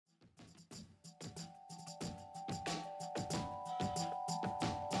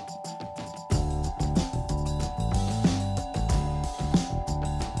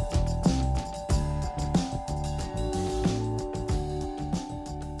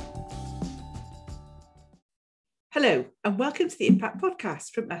Hello and welcome to the Impact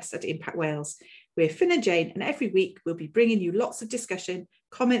Podcast from us at Impact Wales. We're Finn and Jane, and every week we'll be bringing you lots of discussion,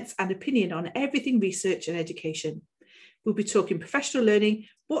 comments and opinion on everything research and education. We'll be talking professional learning,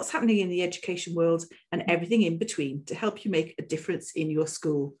 what's happening in the education world and everything in between to help you make a difference in your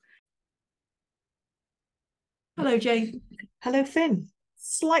school. Hello Jane. Hello Finn.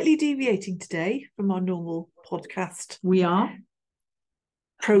 Slightly deviating today from our normal podcast. We are.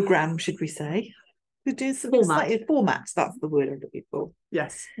 Programme, should we say. We're doing something slightly formats, that's the word I'm looking for.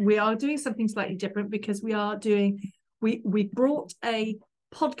 Yes, we are doing something slightly different because we brought a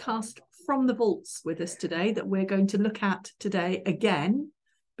podcast from the vaults with us today that we're going to look at today again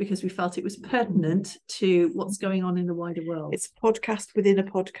because we felt it was pertinent to what's going on in the wider world. It's a podcast within a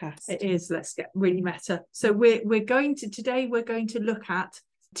podcast. It is. Let's get really meta. So we're going to look at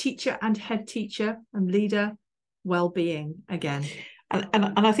teacher and head teacher and leader well-being again. And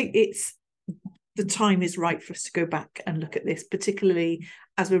I think the time is right for us to go back and look at this, particularly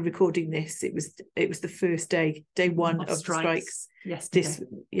as we're recording this. It was the first day one of strikes. Yes.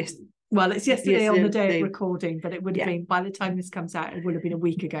 Well, it's yesterday on the day of recording, but it would have been, by the time this comes out, it would have been a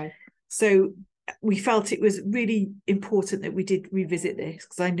week ago. So we felt it was really important that we did revisit this,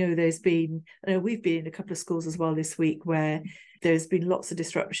 because I know we've been in a couple of schools as well this week where there's been lots of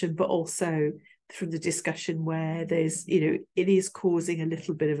disruption, but also from the discussion where there's, it is causing a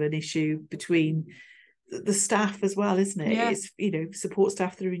little bit of an issue between the staff as well, isn't it? Yeah. It's, support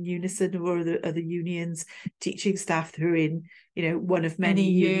staff that are in unison, or other unions, teaching staff who are in, one of many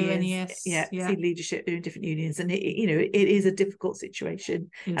unions. Senior leadership, they're in different unions. And it is a difficult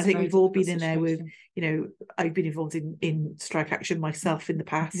situation. I think we've all been in there with, I've been involved in strike action myself in the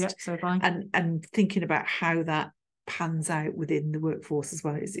past. Yeah, so have I. And thinking about how that pans out within the workforce as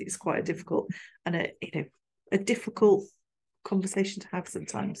well. It's quite a difficult and a difficult conversation to have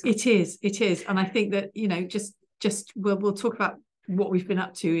sometimes. It is, and I think that just we'll talk about what we've been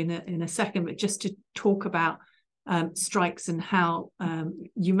up to in a second, but just to talk about strikes and how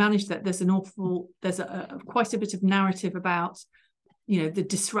you manage that. There's quite a bit of narrative about the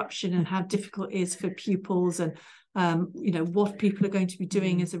disruption and how difficult it is for pupils, and what people are going to be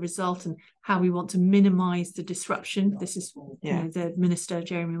doing as a result, and how we want to minimise the disruption. This is the Minister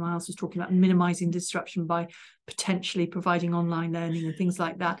Jeremy Miles was talking about minimising disruption by potentially providing online learning and things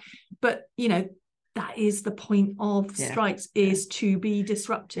like that. But that is the point of strikes, is to be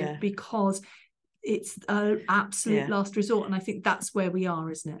disruptive, because it's an absolute last resort, and I think that's where we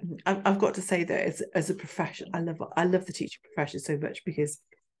are, isn't it? I've got to say that as a profession, I love the teaching profession so much, because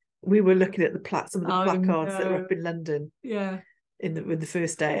we were looking at some of the placards that were up in London. Yeah. With the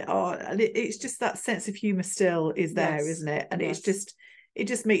first day. And it's just that sense of humour still is there, isn't it? And it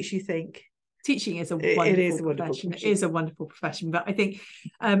just makes you think. Teaching is a wonderful profession. It is a wonderful profession. But I think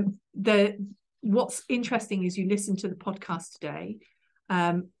what's interesting is you listen to the podcast today,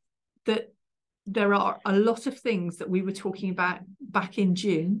 that there are a lot of things that we were talking about back in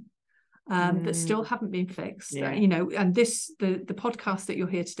June that still haven't been fixed. And the podcast that you're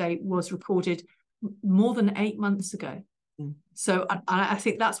here today was recorded more than 8 months ago. So I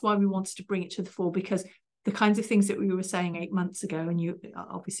think that's why we wanted to bring it to the fore, because the kinds of things that we were saying 8 months ago, and you'll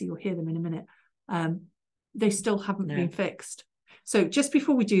hear them in a minute, they still haven't been fixed. So just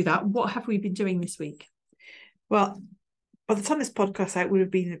before we do that, what have we been doing this week? Well, by the time this podcast out, we'll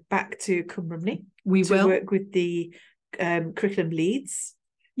have been back to Cymru. We will work with the curriculum leads.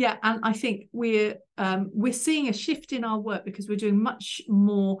 Yeah, and I think we're seeing a shift in our work, because we're doing much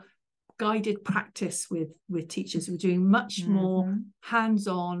more guided practice with teachers. We're doing much more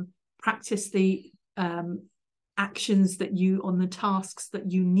hands-on practice, the actions on the tasks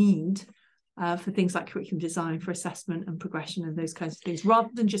that you need for things like curriculum design, for assessment and progression and those kinds of things. Rather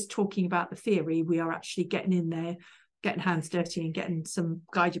than just talking about the theory, we are actually getting in there, getting hands dirty and getting some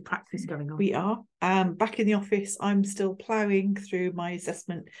guided practice going on. We are. Back in the office, I'm still ploughing through my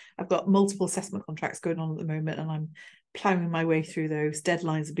assessment. I've got multiple assessment contracts going on at the moment, and I'm ploughing my way through those.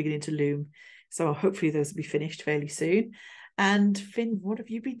 Deadlines are beginning to loom, so hopefully those will be finished fairly soon. And Finn, what have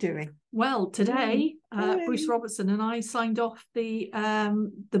you been doing? Well, today Bruce Robertson and I signed off the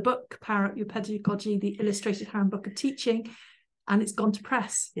book, Power Up Your Pedagogy, the Illustrated Handbook of Teaching, and it's gone to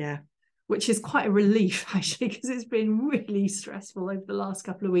press. Yeah. Which is quite a relief, actually, because it's been really stressful over the last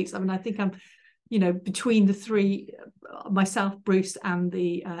couple of weeks. I mean, I think I'm, between the three, myself, Bruce and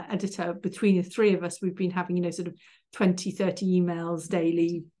the editor, between the three of us, we've been having, sort of 20, 30 emails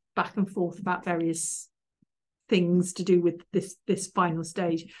daily back and forth about various things to do with this final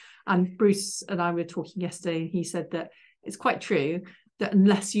stage. And Bruce and I were talking yesterday, and he said that it's quite true that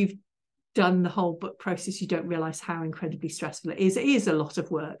unless you've done the whole book process, you don't realise how incredibly stressful it is. It is a lot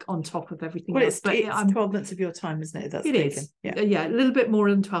of work on top of everything else. But it's 12 months of your time, isn't it? That's it big. is. Yeah, a little bit more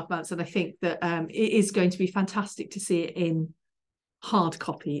than 12 months. And I think that it is going to be fantastic to see it in hard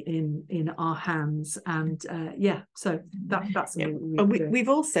copy in our hands. And so that's we've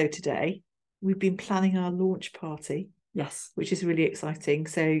also today, we've been planning our launch party. Yes. Which is really exciting.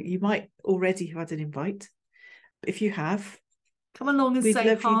 So you might already have had an invite. If you have, come along and say hi.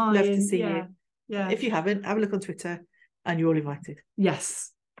 We'd love to see you. Yeah. If you haven't, have a look on Twitter and you're all invited.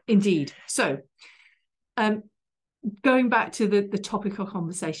 Yes, indeed. So going back to the topic of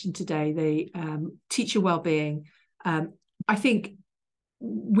conversation today, the teacher wellbeing, I think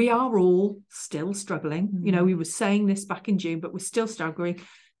we are all still struggling. We were saying this back in June, but we're still struggling.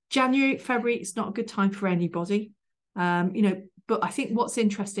 January, February, it's not a good time for anybody. But I think what's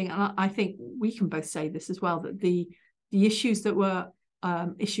interesting, and I think we can both say this as well, that the issues that were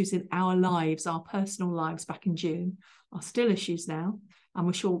issues in our lives, our personal lives back in June, are still issues now. And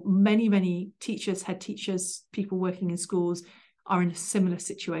we're sure many teachers, head teachers, people working in schools are in a similar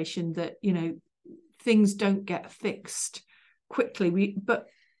situation, that things don't get fixed quickly. But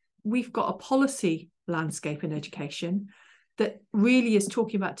we've got a policy landscape in education that really is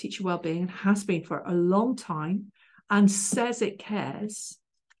talking about teacher wellbeing, and has been for a long time, and says it cares.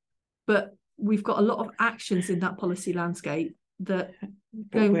 But we've got a lot of actions in that policy landscape that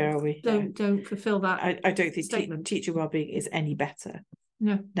don't fulfill that. I don't think statement. Teacher wellbeing is any better.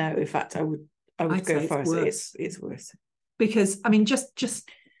 No, in fact, I would go far as it's worse. Because just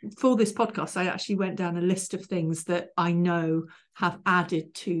for this podcast, I actually went down a list of things that I know have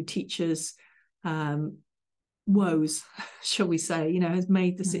added to teachers' woes, shall we say, has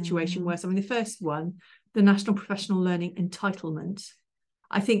made the situation worse. The first one, the National Professional Learning Entitlement.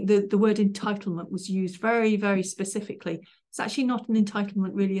 I think the word entitlement was used very, very specifically. It's actually not an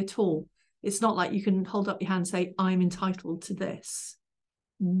entitlement really at all. It's not like you can hold up your hand and say, I'm entitled to this.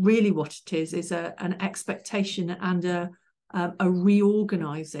 Really what it is an expectation and a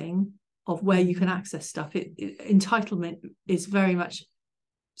reorganizing of where you can access stuff. Entitlement is very much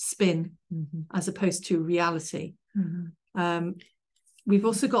spin as opposed to reality. We've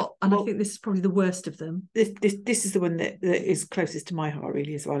also got, and I think this is probably the worst of them. This is the one that is closest to my heart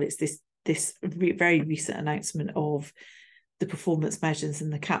really as well. It's this very recent announcement of the performance measures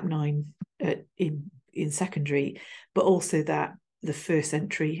and the Cap 9 in secondary, but also that the first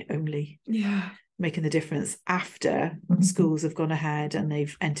entry only making the difference after schools have gone ahead and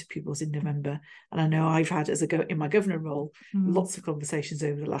they've entered pupils in November. And I know I've had, in my governor role, lots of conversations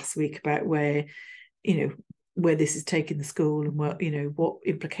over the last week about where this is taking the school and what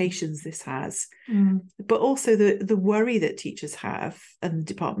implications this has, but also the worry that teachers have and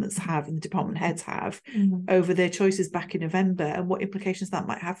departments have and the department heads have over their choices back in November, and what implications that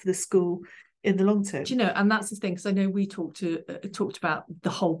might have for the school in the long term. And that's the thing, because I know we talked about the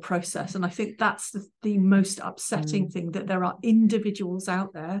whole process, and I think that's the most upsetting thing, that there are individuals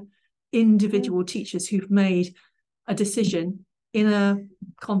out there, individual teachers who've made a decision in a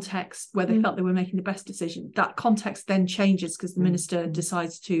context where they felt they were making the best decision. That context then changes because the minister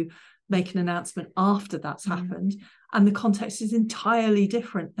decides to make an announcement after that's happened, and the context is entirely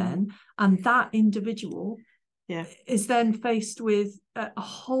different then, and that individual is then faced with a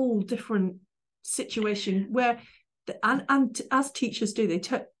whole different situation where and as teachers do, they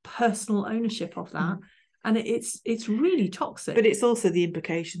took personal ownership of that, and it's really toxic. But it's also the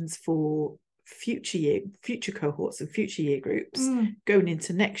implications for future cohorts and future year groups going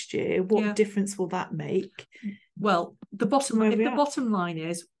into next year. What difference will that make? Well, the bottom line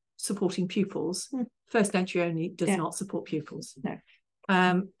is supporting pupils. First entry only does not support pupils. No.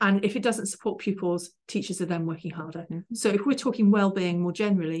 And if it doesn't support pupils, teachers are then working harder. So if we're talking wellbeing more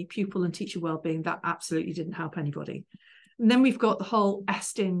generally, pupil and teacher wellbeing, that absolutely didn't help anybody. And then we've got the whole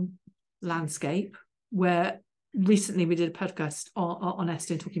ESTIN landscape, where recently we did a podcast on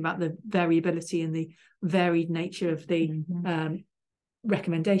ESTIN talking about the variability and the varied nature of the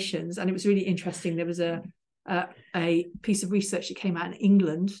recommendations. And it was really interesting. There was a piece of research that came out in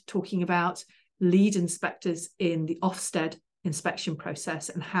England talking about lead inspectors in the Ofsted inspection process,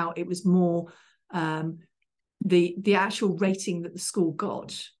 and how it was more the actual rating that the school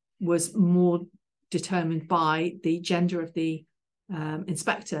got was more determined by the gender of the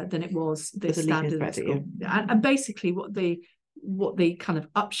inspector than it was the standard of the school. And basically what the kind of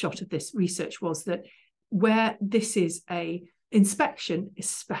upshot of this research was that where this is a inspection,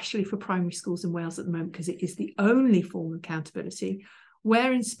 especially for primary schools in Wales at the moment, because it is the only form of accountability,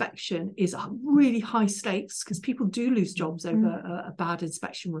 where inspection is really high stakes because people do lose jobs over a bad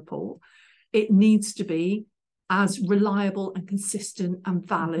inspection report, it needs to be as reliable and consistent and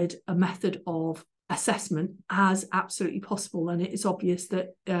valid a method of assessment as absolutely possible. And it is obvious that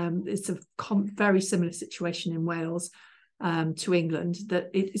it's a very similar situation in Wales to England, that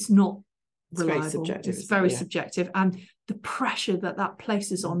it's not reliable. Very subjective. It's very subjective. And the pressure that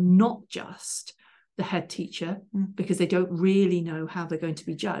places on not just the head teacher, because they don't really know how they're going to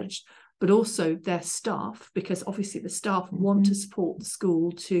be judged, but also their staff, because obviously the staff want to support the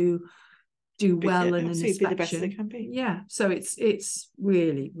school to do well in an inspection. Be the best they can be. Yeah, so it's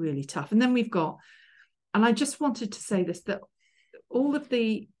really, really tough. And then we've got, and I just wanted to say this, that all of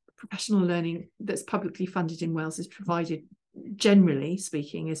the professional learning that's publicly funded in Wales is provided, generally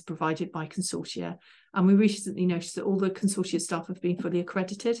speaking, is provided by consortia. And we recently noticed that all the consortia staff have been fully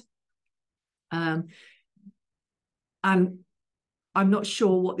accredited. And I'm not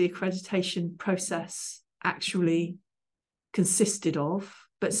sure what the accreditation process actually consisted of,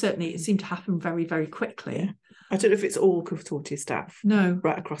 but certainly it seemed to happen very, very quickly. Yeah. I don't know if it's all consortia staff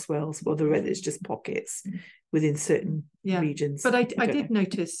right across Wales, or whether it's just pockets within certain regions. But I did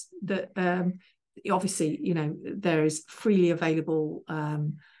notice that obviously, you know, there is freely available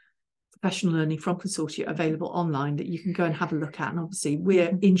professional learning from consortia available online that you can go and have a look at. And obviously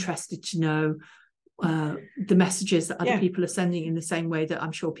we're interested to know the messages that other people are sending, in the same way that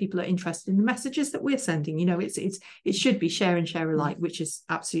I'm sure people are interested in the messages that we're sending. You know, it should be share and share alike, which is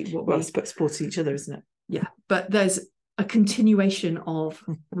absolutely what we're supporting each other, isn't it? Yeah, but there's a continuation of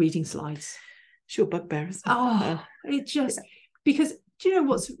reading slides. Sure, bugbears. It just because do you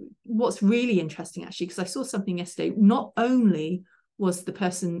know what's really interesting, actually, because I saw something yesterday. Not only was the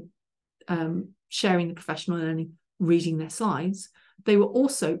person sharing the professional learning reading their slides, they were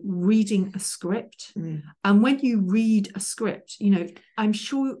also reading a script. And when you read a script, you know, I'm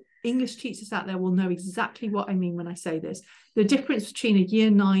sure English teachers out there will know exactly what I mean when I say this. The difference between a year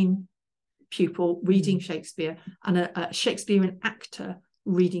 9 pupil reading Shakespeare and a Shakespearean actor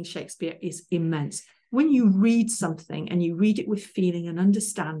reading Shakespeare is immense. When you read something and you read it with feeling and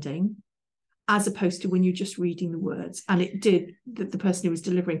understanding, as opposed to when you're just reading the words, and the person who was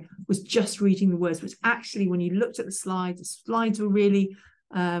delivering was just reading the words, which actually, when you looked at the slides were really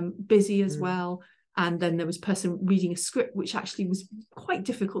busy as well. And then there was a person reading a script, which actually was quite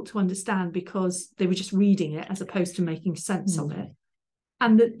difficult to understand because they were just reading it as opposed to making sense of it.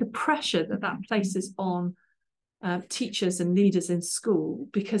 And the pressure that places on teachers and leaders in school,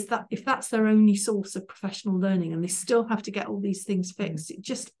 because if that's their only source of professional learning and they still have to get all these things fixed, it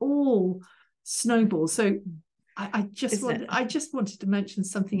just all snowballs. So I just wanted to mention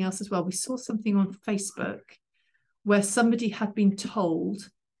something else as well. We saw something on Facebook where somebody had been told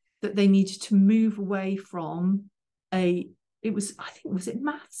that they needed to move away from was it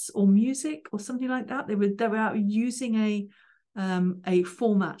maths or music or something like that. They were out using a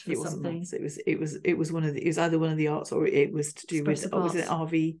format for something. It was either one of the arts, or it was to do with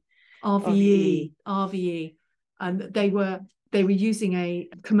RVE, and they were using a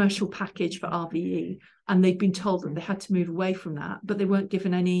commercial package for RVE, and they'd been told that they had to move away from that, but they weren't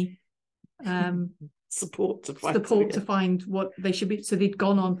given any support to find what they should be. So they'd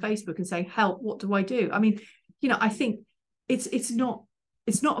gone on Facebook and say, help, what do I do? I mean, you know, I think it's not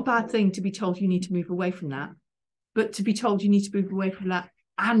a bad thing to be told you need to move away from that, but to be told you need to move away from that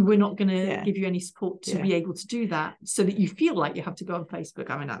and we're not going to give you any support to be able to do that, so that you feel like you have to go on Facebook.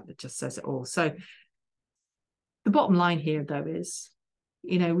 I mean, that just says it all. So the bottom line here, though, is,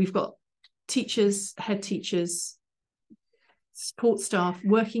 you know, we've got teachers, head teachers, support staff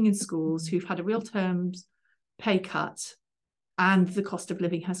working in schools who've had a real terms pay cut, and the cost of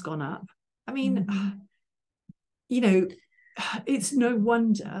living has gone up. I mean, you know, it's no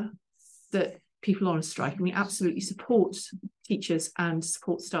wonder that people are on strike, and we absolutely support teachers and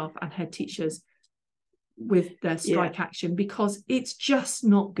support staff and head teachers with their strike action, because it's just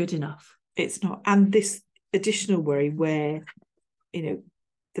not good enough. It's not. And this additional worry where, you know,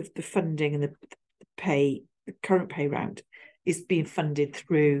 the funding and the current pay round is being funded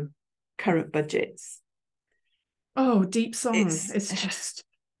through current budgets. Oh, deep sorrow. It's just,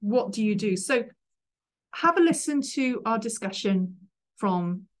 what do you do? So have a listen to our discussion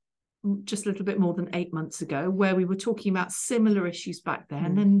from just a little bit more than 8 months ago, where we were talking about similar issues back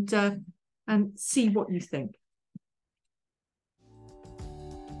then, and see what you think.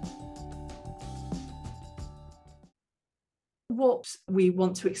 What we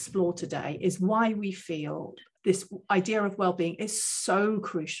want to explore today is why we feel this idea of well-being is so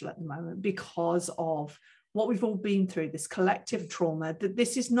crucial at the moment, because of what we've all been through, this collective trauma, that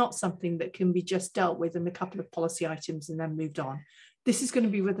this is not something that can be just dealt with in a couple of policy items and then moved on. This is going to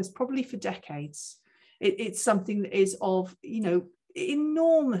be with us probably for decades. It's something that is of, you know,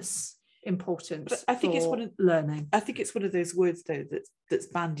 enormous important but I think for it's one of learning. I think it's one of those words though that's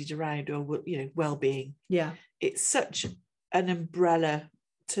bandied around, or well-being. Yeah, it's such an umbrella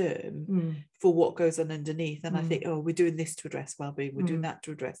term for what goes on underneath, and I think, oh, we're doing this to address well-being, we're doing that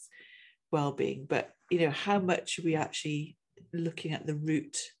to address well-being, but how much are we actually looking at the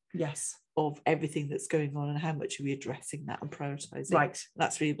root of everything that's going on, and how much are we addressing that and prioritizing? Right,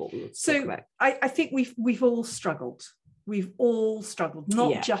 that's really what we want to talk about. I think we've all struggled,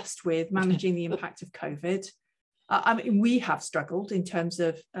 not just with managing the impact of COVID. I mean, we have struggled in terms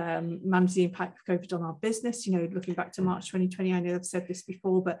of managing the impact of COVID on our business. Looking back to March 2020, I know I've said this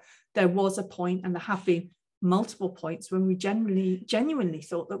before, but there was a point, and there have been multiple points, when we genuinely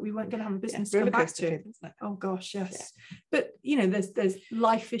thought that we weren't going to have a business to come back to. Oh gosh, yes. Yeah. But there's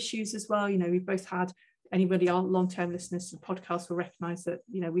life issues as well. We've both had, anybody, our long-term listeners to the podcast will recognize that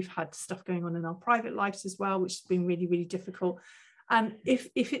we've had stuff going on in our private lives as well, which has been really, really difficult. And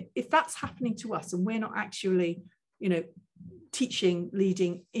if that's happening to us, and we're not actually teaching,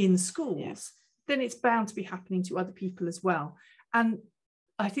 leading in schools, then it's bound to be happening to other people as well. And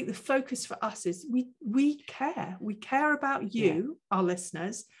I think the focus for us is we care about you, our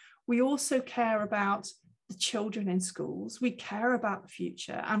listeners. We also care about the children in schools. We care about the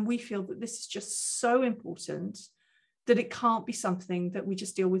future, and we feel that this is just so important that it can't be something that we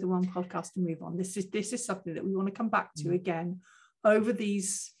just deal with in one podcast and move on. This is something that we want to come back to again over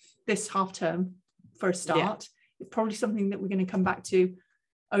this half term for a start. It's probably something that we're going to come back to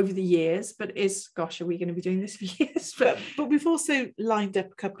over the years, but are we going to be doing this for years? But we've also lined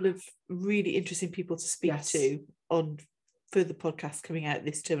up a couple of really interesting people to speak to on further podcasts coming out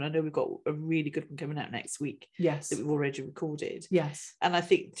this term. And I know we've got a really good one coming out next week that we've already recorded. And I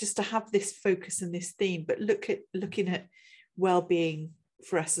think just to have this focus and this theme, but looking at well-being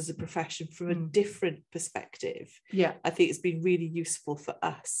for us as a profession from a different perspective, I think it's been really useful for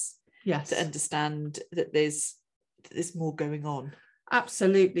us to understand that there's more going on.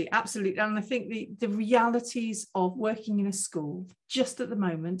 Absolutely. And I think the realities of working in a school just at the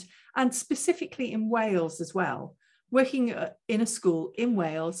moment, and specifically in Wales as well, working in a school in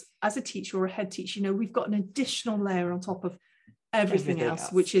Wales as a teacher or a head teacher, we've got an additional layer on top of everything else,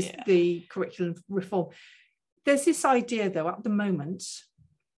 which is the curriculum reform. There's this idea, though, at the moment,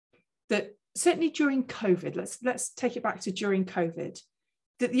 that certainly during COVID, let's take it back to during COVID,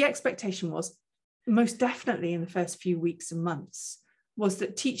 that the expectation was, most definitely in the first few weeks and months, was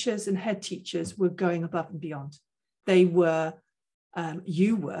that teachers and head teachers were going above and beyond. They were,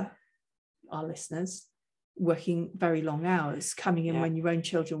 you were, our listeners, working very long hours, coming in when your own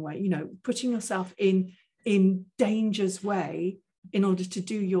children were, putting yourself in danger's way in order to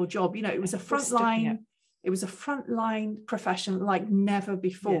do your job. It was a frontline profession like never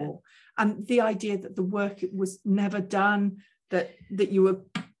before. And the idea that the work was never done, that you were,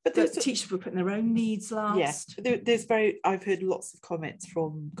 but teachers were putting their own needs last. I've heard lots of comments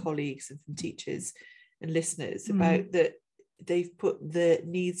from colleagues and from teachers and listeners about that they've put the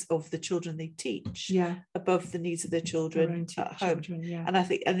needs of the children they teach above the needs of their children at home. And I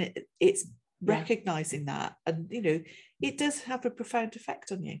think, it's recognizing that, and it does have a profound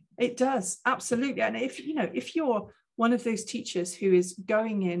effect on you. It does, absolutely. And if you're one of those teachers who is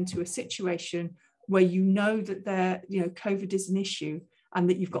going into a situation where that COVID is an issue, and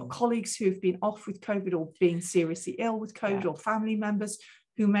that you've got colleagues who've been off with COVID or being seriously ill with COVID, or family members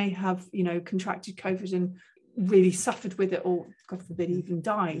who may have, contracted COVID and really suffered with it, or God forbid even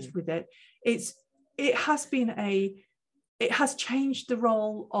died with it. It has changed the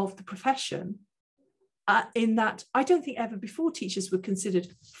role of the profession in that I don't think ever before teachers were considered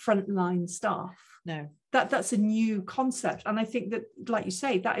frontline staff. No, that's a new concept, and I think that, like you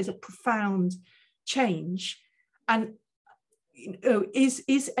say, that is a profound change. And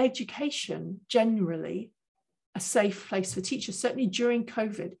is education generally a safe place for teachers? Certainly during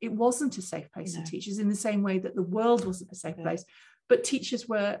COVID, it wasn't a safe place for teachers, in the same way that the world wasn't a safe place. But teachers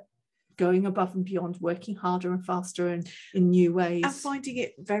were going above and beyond, working harder and faster and in new ways. And finding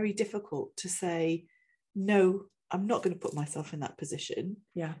it very difficult to say, no, I'm not going to put myself in that position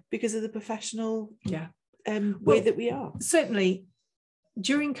because of the professional way that we are. Certainly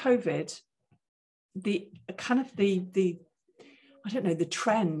during COVID, the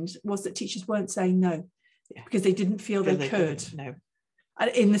trend was that teachers weren't saying no because they didn't feel they could. No. And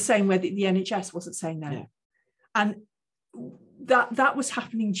in the same way that the NHS wasn't saying no. And that was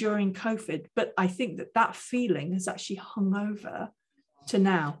happening during COVID. But I think that feeling has actually hung over to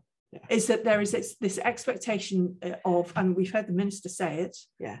now, is that there is this expectation of, and we've heard the minister say it,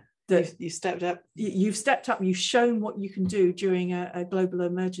 that you stepped up. You've stepped up, you've shown what you can do during a global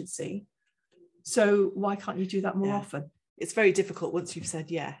emergency. So why can't you do that more often? It's very difficult once you've said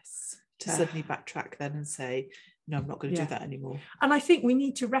yes to suddenly backtrack then and say, no, I'm not going to do that anymore. And I think we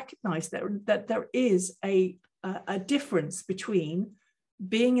need to recognise that there is a difference between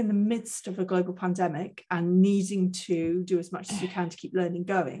being in the midst of a global pandemic and needing to do as much as you can to keep learning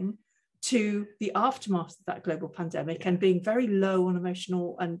going, to the aftermath of that global pandemic and being very low on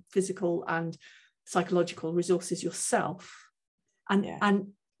emotional and physical and psychological resources yourself, and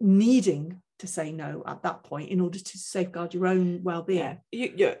needing to say no at that point in order to safeguard your own well-being.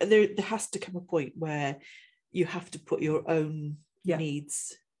 There has to come a point where you have to put your own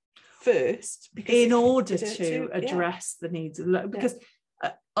needs first, because in order to address the needs of because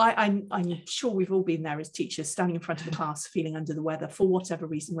I'm sure we've all been there as teachers, standing in front of the class feeling under the weather for whatever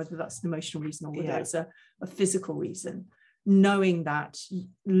reason, whether that's an emotional reason or whether it's a physical reason, knowing that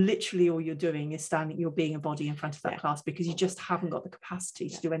literally all you're doing is you're being a body in front of that class because you just haven't got the capacity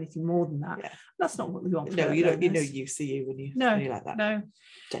to do anything more than that. That's not what we want. No, you don't. You see you when you like that. No.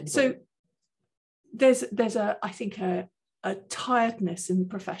 So there's I think a tiredness in the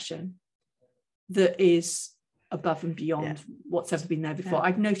profession that is above and beyond what's ever been there before.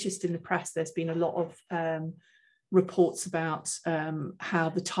 I've noticed in the press there's been a lot of reports about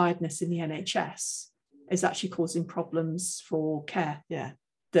how the tiredness in the NHS is actually causing problems for care.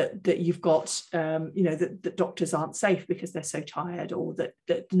 That you've got that doctors aren't safe because they're so tired, or that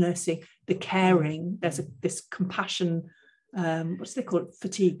nursing, the caring, there's this compassion, what do they call it,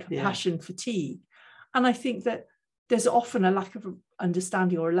 fatigue. And I think that there's often a lack of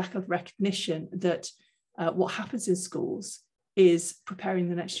understanding or a lack of recognition that what happens in schools is preparing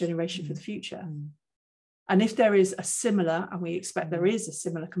the next generation for the future. And if there is a similar, and we expect there is a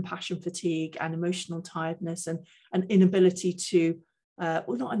similar compassion fatigue and emotional tiredness and an inability to,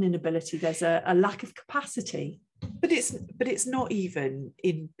 not an inability, there's a lack of capacity. But it's not even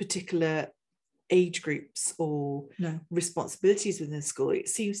in particular age groups or responsibilities within the school. It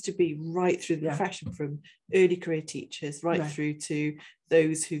seems to be right through the profession, from early career teachers right through to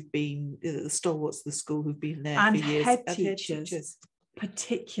those who've been the stalwarts of the school who've been there and for years. Head teachers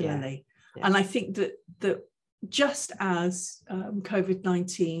particularly. And I think that just as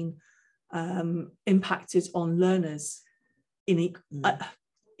COVID-19 impacted on learners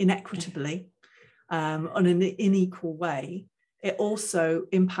inequitably, on an unequal way, it also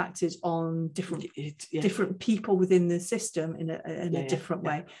impacted on different people within the system in a different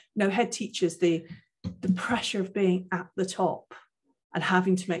way. Head teachers, the pressure of being at the top and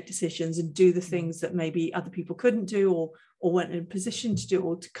having to make decisions and do the things that maybe other people couldn't do or weren't in a position to do,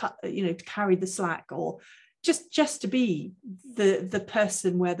 or to carry the slack, or just to be the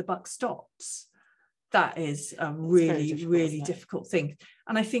person where the buck stops. That is a really difficult thing.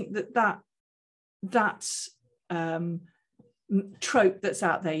 And I think that trope that's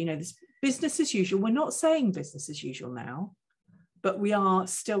out there, this business as usual. We're not saying business as usual now, but we are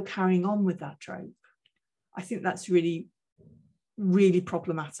still carrying on with that trope. I think that's really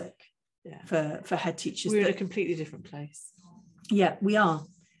problematic for head teachers. We're in a completely different place. We are.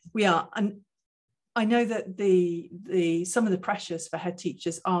 And I know that the some of the pressures for head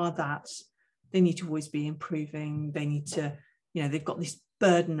teachers are that they need to always be improving. They need to, they've got this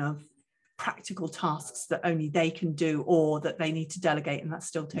burden of practical tasks that only they can do, or that they need to delegate, and that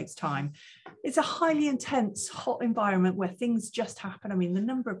still takes time. It's a highly intense, hot environment where things just happen. I mean, the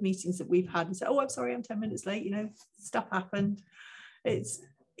number of meetings that we've had and say, I'm sorry, I'm 10 minutes late, stuff happened. It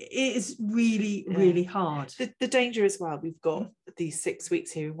is really hard. The danger as well, we've got these 6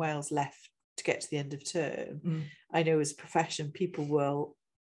 weeks here in Wales left to get to the end of term. I know as a profession, people will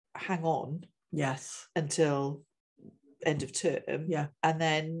hang on until end of term, and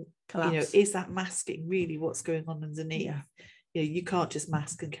then collapse. Is that masking really what's going on underneath? You can't just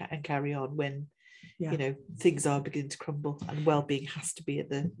mask and carry on when things are beginning to crumble, and well-being has to be at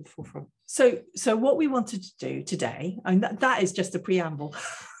the forefront. So what we wanted to do today, and that is just a preamble.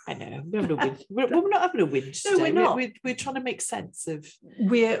 I know we're not having a whinge today. No, we're not. We're trying to make sense of.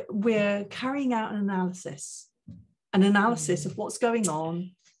 We're carrying out an analysis of what's going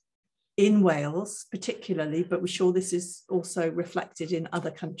on in Wales particularly, but we're sure this is also reflected in other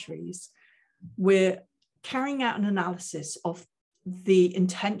countries. We're carrying out an analysis of the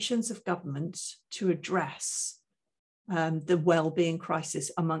intentions of government to address the well-being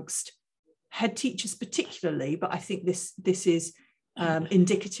crisis amongst head teachers particularly, but I think this is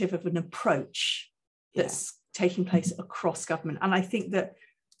indicative of an approach that's taking place across government. And I think that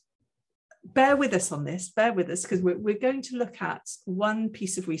bear with us because we're going to look at one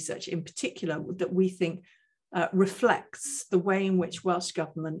piece of research in particular that we think reflects the way in which Welsh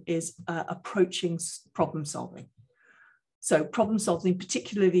Government is approaching problem solving. So problem solving,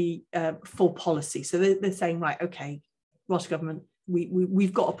 particularly for policy. So they're saying, right, okay, Welsh Government,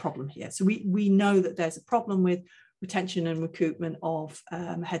 we've got a problem here. So we know that there's a problem with retention and recruitment of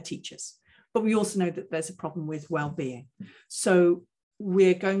head teachers, but we also know that there's a problem with well-being. So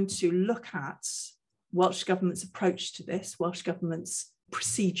we're going to look at Welsh Government's approach to this, Welsh Government's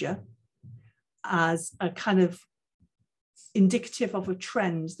procedure, as a kind of indicative of a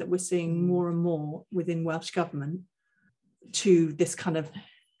trend that we're seeing more and more within Welsh Government, to this kind of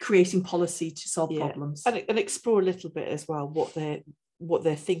creating policy to solve problems. And explore a little bit as well what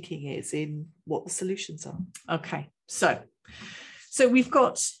their thinking is in what the solutions are. Okay, so we've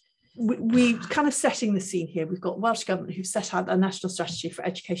got, we kind of setting the scene here. We've got Welsh Government who've set out a national strategy for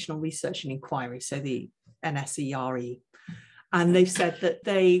educational research and inquiry, so the NSERE. And they've said that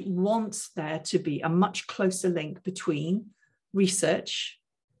they want there to be a much closer link between research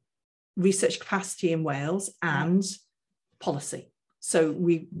capacity in Wales and policy. So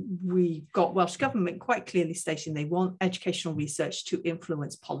we got Welsh Government quite clearly stating they want educational research to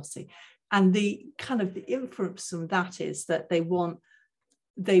influence policy. And the kind of the inference from that is that they want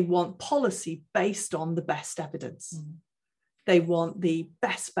policy based on the best evidence. They want the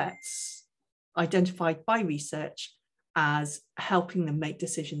best bets identified by research as helping them make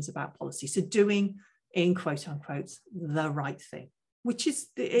decisions about policy. So doing, in quote unquote, the right thing, which is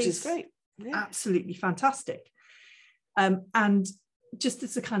great. Yeah. Absolutely fantastic. And just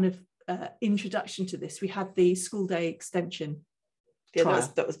as a kind of introduction to this, we had the school day extension. Yeah,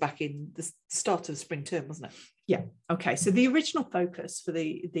 that was back in the start of the spring term, wasn't it? Yeah. Okay. So the original focus for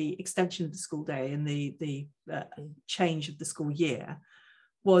the extension of the school day and the change of the school year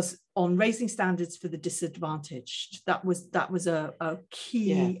was on raising standards for the disadvantaged. That was a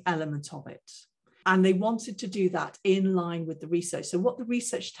key element of it. And they wanted to do that in line with the research. So what the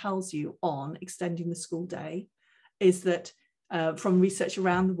research tells you on extending the school day is that from research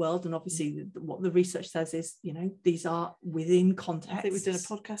around the world, and obviously what the research says is, these are within context. I think we've done a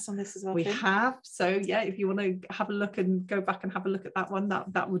podcast on this as well. We have. So yeah, if you want to have a look and go back and have a look at that one,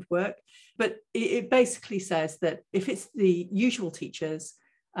 that would work. But it basically says that if it's the usual teachers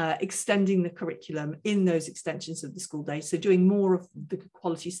extending the curriculum in those extensions of the school day, so doing more of the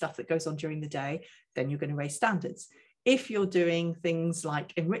quality stuff that goes on during the day, then you're going to raise standards. If you're doing things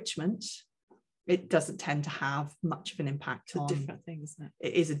like enrichment, it doesn't tend to have much of an impact. It's a different thing, isn't it?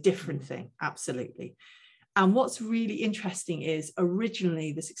 It is a different thing, absolutely. And what's really interesting is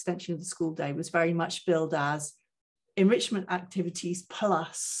originally this extension of the school day was very much billed as enrichment activities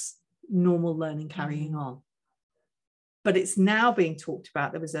plus normal learning carrying on. But it's now being talked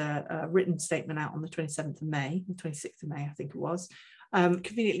about. There was a written statement out on the 27th of May, the 26th of May, I think it was.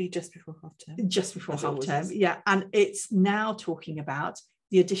 Conveniently just before half term. Just before half term, yeah. And it's now talking about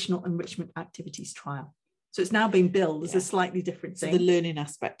the additional enrichment activities trial. So it's now being billed as a slightly different thing. So the learning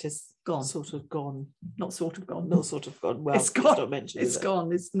aspect is gone. Sort of gone. Not sort of gone. Not sort of gone. Well, it's gone. Not mentioned, it's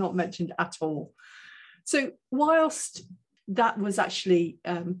gone. It's not mentioned at all. So whilst that was actually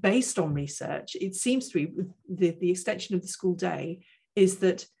based on research, it seems to be the extension of the school day is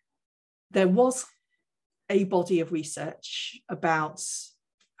that there was a body of research about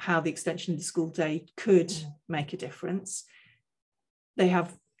how the extension of the school day could make a difference. They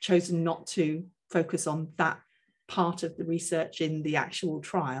have chosen not to focus on that part of the research in the actual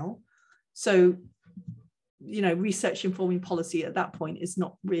trial. So, research informing policy at that point is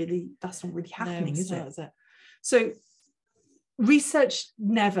not really happening, is it? So research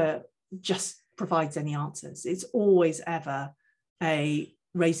never just provides any answers. It's always ever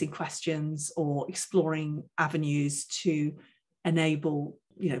raising questions or exploring avenues to enable,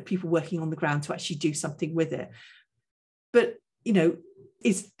 people working on the ground to actually do something with it. But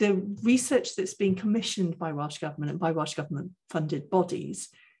is the research that's being commissioned by Welsh Government and by Welsh Government funded bodies,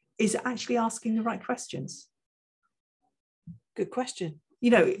 is it actually asking the right questions? Good question.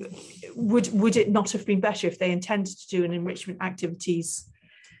 Would it not have been better if they intended to do an enrichment activities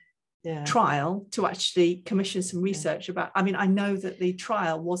trial to actually commission some research about? I mean, I know that the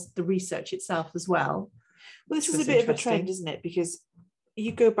trial was the research itself as well. Well, this is a bit of a trend, isn't it? Because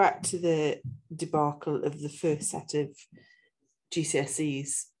you go back to the debacle of the first set of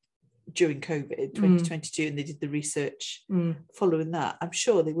GCSEs during COVID 2022, and they did the research following that. I'm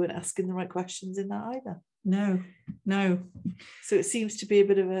sure they weren't asking the right questions in that either. No. So it seems to be a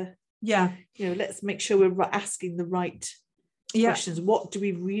bit of a let's make sure we're asking the right questions. What do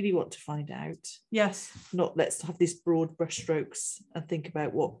we really want to find out? Yes. Not let's have these broad brushstrokes and think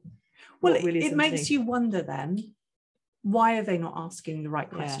about what really it makes you wonder then, why are they not asking the right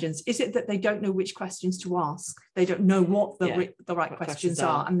questions? Is it that they don't know which questions to ask? They don't know what the right questions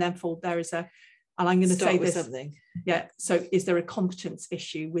are, and therefore there is a And I'm going to say this. Something. Yeah. So is there a competence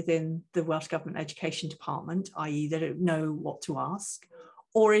issue within the Welsh Government Education Department, i.e. they don't know what to ask?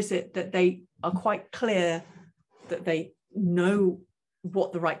 Or is it that they are quite clear that they know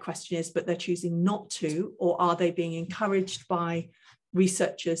what the right question is, but they're choosing not to? Or are they being encouraged by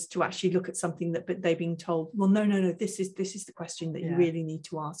researchers to actually look at something that they're being told, well, no, this is the question that you really need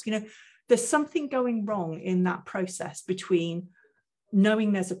to ask? You know, there's something going wrong in that process between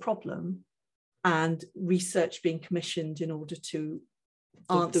knowing there's a problem and research being commissioned in order to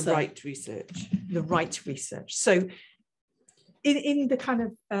answer the right research. So in the kind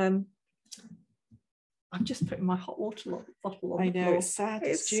of I'm just putting my hot water bottle on. I know, it's sad.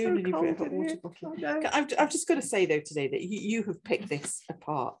 It's June and you've got a hot water bottle. I've just got to say though today that you have picked this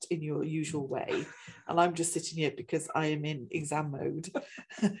apart in your usual way, and I'm just sitting here because I am in exam mode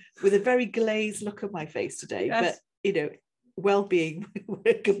with a very glazed look on my face today. Yes. But you know, Wellbeing,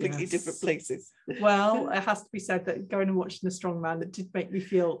 we're completely different places. Well, it has to be said that going and watching The Strongman, that did make me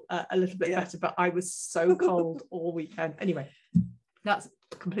feel a little bit better, but I was so cold all weekend. Anyway, that's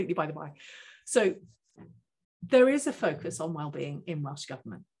completely by the by. So there is a focus on wellbeing in Welsh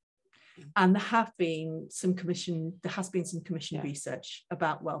Government, and there has been some commission research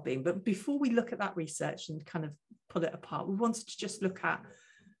about wellbeing. But before we look at that research and kind of pull it apart, we wanted to just look at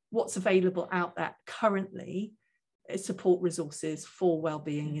what's available out there currently, support resources for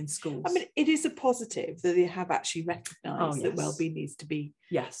wellbeing in schools. I mean, it is a positive that they have actually recognised that wellbeing needs to be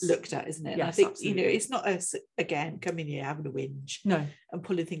looked at, isn't it? Yes, I think absolutely. You know, it's not us again coming here having a whinge and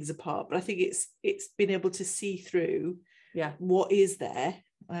pulling things apart, but I think it's been able to see through what is there.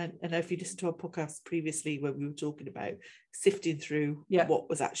 And if you listened to our podcast previously when we were talking about sifting through what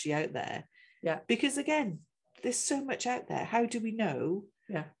was actually out there, because again, there's so much out there. How do we know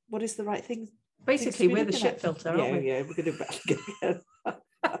what is the right thing? Basically, we're the shit filter, aren't we? Yeah, we're going to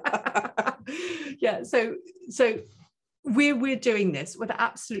So we're doing this with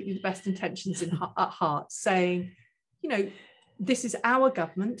absolutely the best intentions at heart, saying, you know, this is our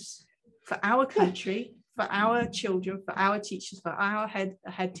government for our country, for our children, for our teachers, for our head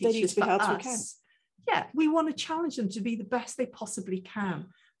teachers, for us. Yeah, we want to challenge them to be the best they possibly can.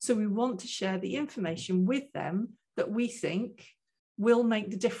 So we want to share the information with them that we think will make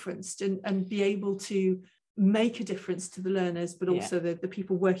the difference and be able to make a difference to the learners, but also the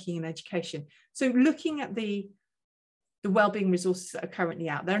people working in education. So looking at the wellbeing resources that are currently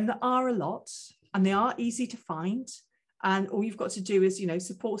out there, and there are a lot, and they are easy to find, and all you've got to do is, you know,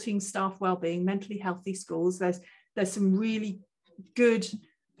 supporting staff wellbeing, mentally healthy schools. There's some really good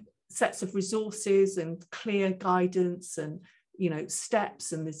sets of resources and clear guidance and, you know,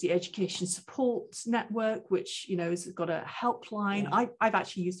 steps, and there's the education support network, which, you know, has got a helpline. I've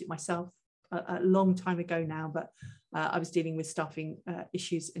actually used it myself a long time ago now, but I was dealing with staffing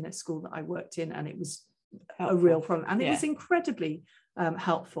issues in a school that I worked in, and it was a real problem, and it was incredibly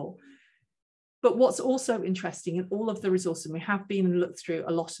helpful. But what's also interesting in all of the resources, and we have been and looked through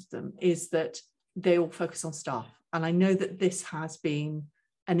a lot of them, is that they all focus on staff. And I know that this has been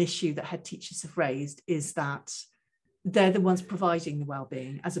an issue that head teachers have raised, is that they're the ones providing the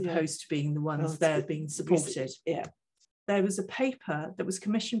wellbeing as opposed to being the ones they're being supported. There was a paper that was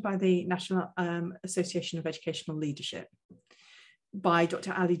commissioned by the National Association of Educational Leadership by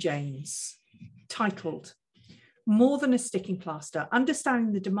Dr. Ali James, titled "More Than a Sticking Plaster,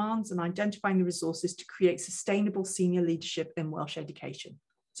 Understanding the Demands and Identifying the Resources to Create Sustainable Senior Leadership in Welsh Education."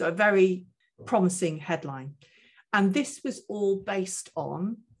 So a very promising headline. And this was all based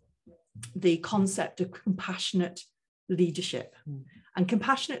on the concept of compassionate leadership. And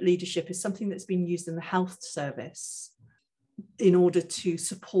compassionate leadership is something that's been used in the health service in order to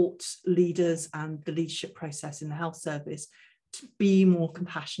support leaders and the leadership process in the health service to be more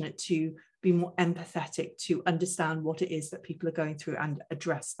compassionate, to be more empathetic, to understand what it is that people are going through and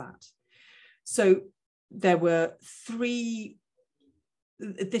address that. So there were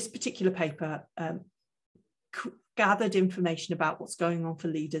this particular paper gathered information about what's going on for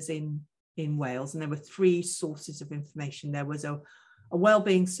leaders in Wales, and there were 3 sources of information. There was a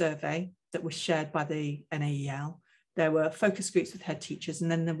wellbeing survey that was shared by the NAEL. There were focus groups with head teachers, and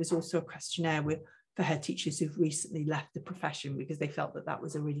then there was also a questionnaire for head teachers who've recently left the profession, because they felt that that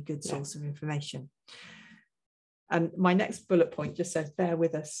was a really good source of information. And my next bullet point just says, bear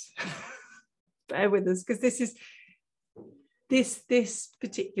with us. Bear with us, because this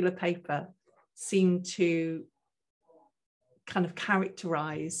particular paper seemed to kind of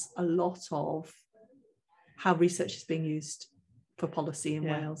characterize a lot of how research is being used for policy in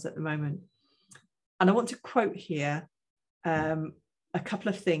Wales at the moment. And I want to quote here a couple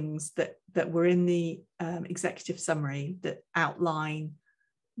of things that were in the executive summary that outline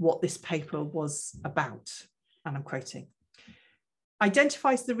what this paper was about. And I'm quoting: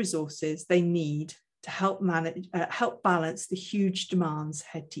 identifies the resources they need to help balance the huge demands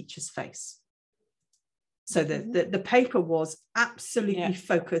head teachers face. So the paper was absolutely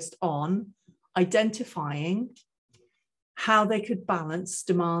focused on identifying how they could balance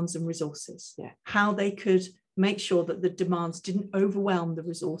demands and resources, how they could make sure that the demands didn't overwhelm the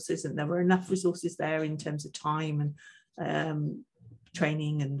resources, and there were enough resources there in terms of time and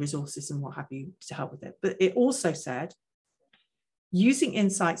training and resources and what have you to help with it. But it also said, using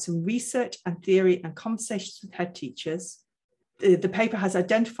insights from research and theory and conversations with head teachers, the paper has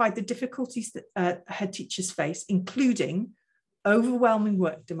identified the difficulties that head teachers face, including overwhelming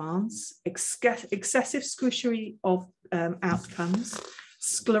work demands, excessive scrutiny of outcomes,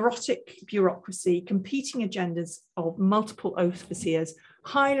 sclerotic bureaucracy, competing agendas of multiple overseers,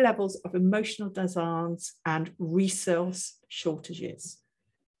 high levels of emotional demands, and resource shortages.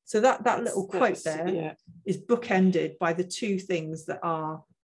 So that little quote there is bookended by the two things that are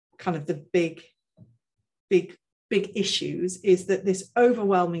kind of the big issues, is that this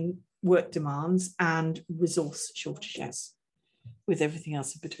overwhelming work demands and resource shortages. With everything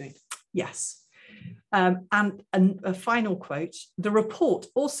else in between. Yes. And a final quote: the report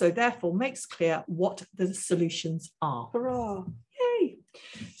also therefore makes clear what the solutions are. Hurrah. Yay.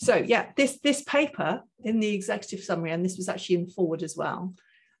 So yeah, this paper in the executive summary, and this was actually in forward as well.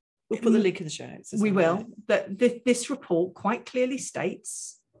 We'll put the link in the show notes. We will. That this report quite clearly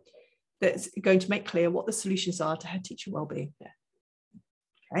states that it's going to make clear what the solutions are to head teacher wellbeing. Yeah.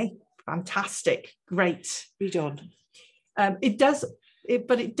 Okay, fantastic, great. Read on. It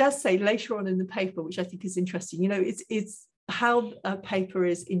does say later on in the paper, which I think is interesting. You know, it's how a paper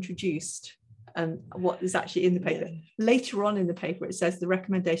is introduced and what is actually in the paper. Yeah. Later on in the paper, it says the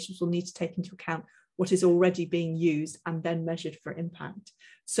recommendations will need to take into account what is already being used and then measured for impact.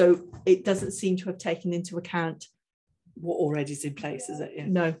 So it doesn't seem to have taken into account what already is in place, is it?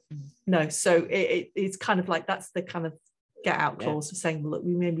 Yeah. No. So it's kind of like, that's the kind of get out clause of saying, well, look,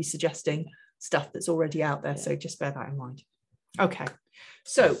 we may be suggesting stuff that's already out there. So just bear that in mind. Okay.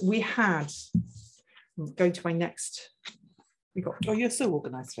 So we had, I'm going to my next, we got, oh, you're so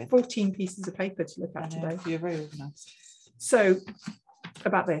organized, 14 pieces of paper to look at today. You're very organized. So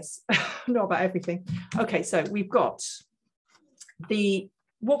about this, not about everything. Okay, so we've got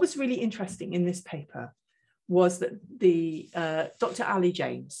what was really interesting in this paper was that the Dr. Ali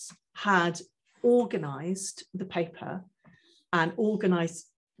James had organized the paper and organized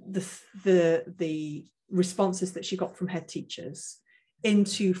the responses that she got from head teachers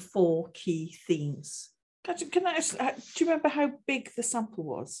into 4 key themes. Can I ask, do you remember how big the sample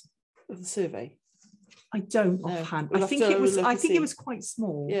was of the survey? I don't offhand. I think it was quite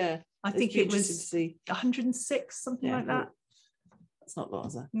small. Yeah. I think it was 106, something like that. That's not a lot,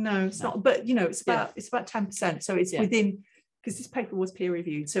 is it? No, it's not. But you know, it's about 10%. So it's within, because this paper was peer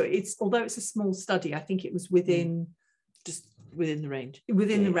reviewed. So it's, although it's a small study, I think it was within just within the range.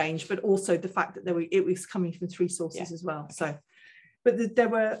 Within the range, but also the fact that it was coming from 3 sources as well. Okay. So, but there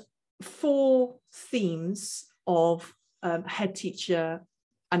were 4 themes of head teacher,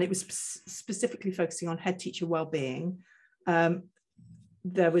 and it was specifically focusing on head teacher wellbeing.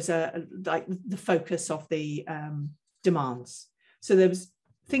 There was like the focus of the demands. So there was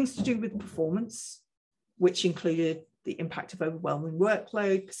things to do with performance, which included the impact of overwhelming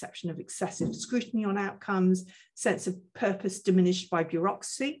workload, perception of excessive scrutiny on outcomes, sense of purpose diminished by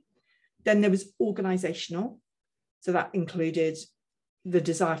bureaucracy. Then there was organizational. So that included the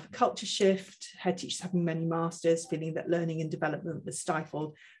desire for culture shift, head teachers having many masters, feeling that learning and development was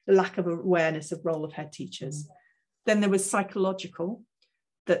stifled, the lack of awareness of role of head teachers. Then there was psychological,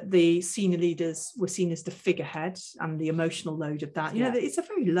 that the senior leaders were seen as the figurehead and the emotional load of that. You know, it's a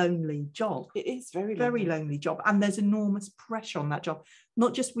very lonely job. It is very lonely job. And there's enormous pressure on that job,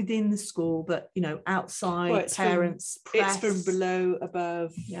 not just within the school, but, you know, outside, parents, press. It's from below,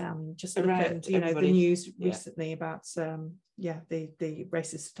 above. Yeah, I mean, just look at, you know, the news recently about, the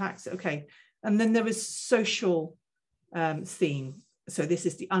racist attacks. Okay. And then there was social theme. So this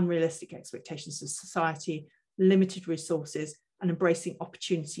is the unrealistic expectations of society, limited resources, and embracing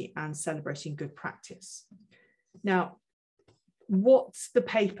opportunity and celebrating good practice. Now, what the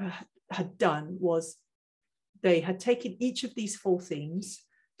paper had done was they had taken each of these 4 themes,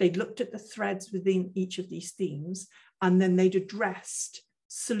 they'd looked at the threads within each of these themes, and then they'd addressed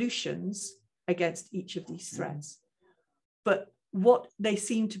solutions against each of these threads. But what they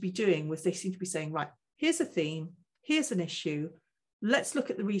seemed to be doing was they seemed to be saying, right, here's a theme, here's an issue, let's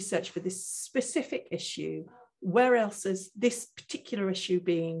look at the research for this specific issue. Where else is this particular issue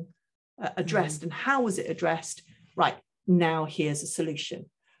being addressed, and how was it addressed? Right, now here's a solution.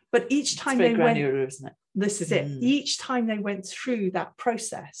 But each time it's very they granular, went, isn't it? this is it. Each time they went through that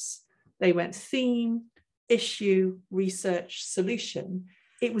process, they went theme, issue, research, solution.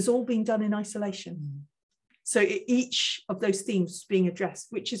 It was all being done in isolation. So each of those themes was being addressed,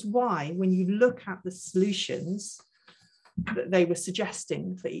 which is why when you look at the solutions that they were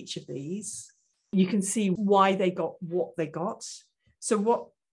suggesting for each of these, you can see why they got what they got. So what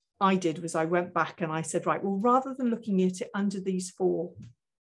I did was I went back and I said, right, well, rather than looking at it under these 4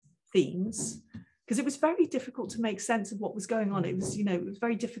 themes, because it was very difficult to make sense of what was going on. It was, it was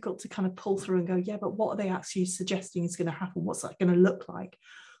very difficult to kind of pull through and go, yeah, but what are they actually suggesting is going to happen? What's that going to look like?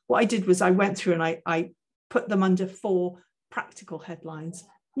 What I did was I went through and I put them under 4 practical headlines: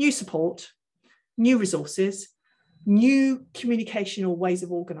 new support, new resources, new communication or ways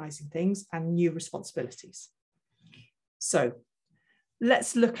of organizing things, and new responsibilities. So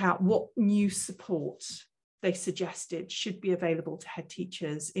let's look at what new support they suggested should be available to head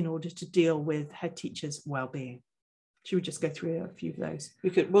teachers in order to deal with head teachers' well-being. Should we just go through a few of those?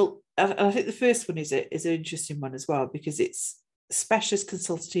 We could. Well, I think the first one is an interesting one as well, because it's specialist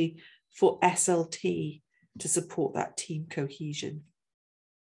consultancy for SLT to support that team cohesion.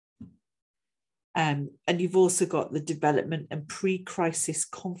 And you've also got the development and pre-crisis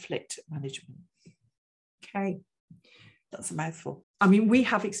conflict management. Okay. That's a mouthful. I mean, we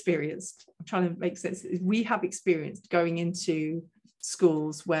have experienced, I'm trying to make sense, we have experienced going into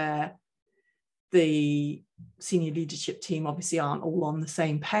schools where the senior leadership team obviously aren't all on the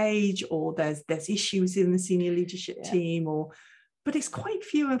same page, or there's issues in the senior leadership team, but it's quite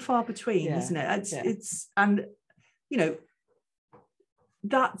few and far between, isn't it? It's and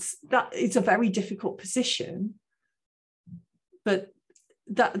it's a very difficult position, but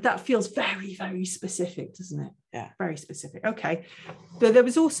that feels very, very specific, doesn't it? Yeah, very specific. Okay, but there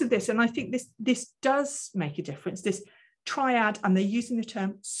was also this, and I think this does make a difference, this triad, and they're using the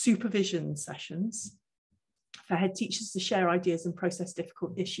term supervision sessions for head teachers to share ideas and process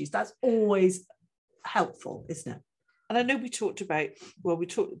difficult issues. That's always helpful, isn't it? And I know we talked about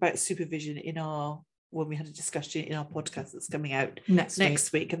supervision when we had a discussion in our podcast that's coming out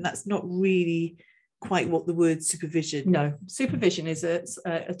next week, and that's not really quite what the word supervision. No, supervision is a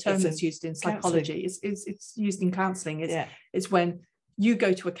term that's used in psychology. It's used in counselling. It's when you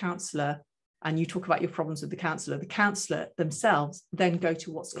go to a counsellor and you talk about your problems with the counsellor themselves then go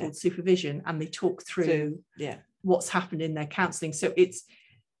to what's called supervision, and they talk through what's happened in their counselling. So it's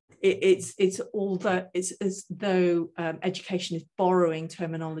as though education is borrowing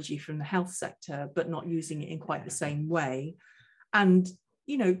terminology from the health sector but not using it in quite the same way. And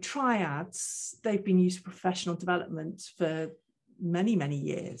triads, they've been used for professional development for many, many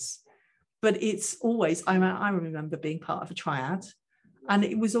years, but it's always, I remember being part of a triad, and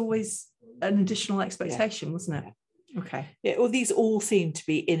it was always an additional expectation, wasn't it? Okay. Yeah, well, these all seem to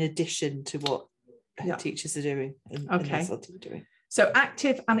be in addition to what teachers are doing and SLT are doing. So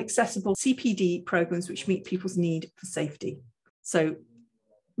active and accessible CPD programs which meet people's need for safety. So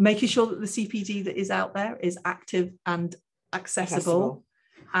making sure that the CPD that is out there is active and accessible.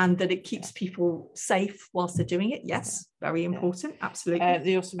 And that it keeps people safe whilst they're doing it. Yes, very important. Absolutely.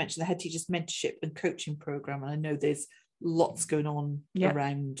 They also mentioned the head teachers mentorship and coaching program, and I know there's lots going on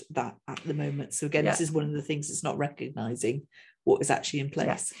around that at the moment. So again, this is one of the things that's not recognizing what is actually in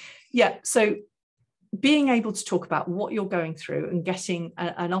place. So being able to talk about what you're going through and getting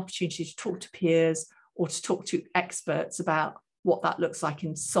an opportunity to talk to peers or to talk to experts about what that looks like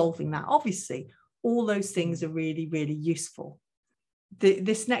in solving that, obviously all those things are really, really useful.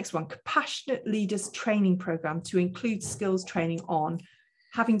 This next one, compassionate leaders training program, to include skills training on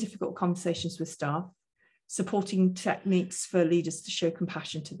having difficult conversations with staff, supporting techniques for leaders to show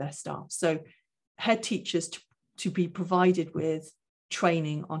compassion to their staff. So head teachers to be provided with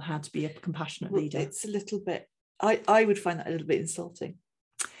training on how to be a compassionate leader. It's a little bit, I would find that a little bit insulting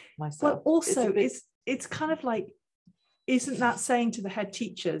myself. Well, also it's kind of like, isn't that saying to the head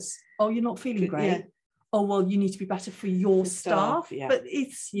teachers, oh, you're not feeling great? Oh, well, you need to be better for your staff. But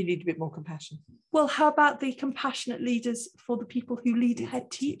you need a bit more compassion. Well, how about the compassionate leaders for the people who lead head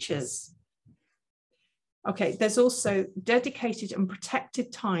teachers? Okay, there's also dedicated and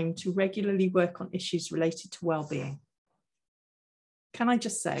protected time to regularly work on issues related to well-being. Can I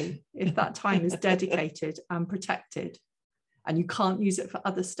just say, if that time is dedicated and protected and you can't use it for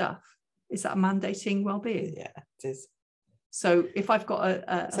other stuff, is that mandating well-being? Yeah, it is. So if I've got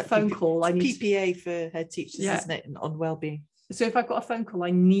a phone call, I need PPA for head teachers, isn't it, on well-being? So if I've got a phone call,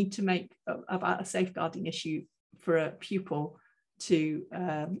 I need to make about a safeguarding issue for a pupil to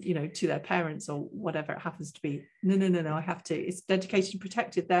to their parents or whatever it happens to be. No, I have to. It's dedicated and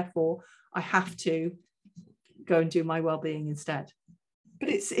protected. Therefore, I have to go and do my well-being instead. But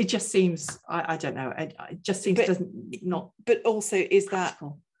it just seems, I don't know, it just seems not. But also, is that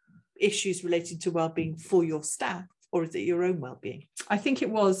issues relating to well-being for your staff, or is it your own well-being? I think it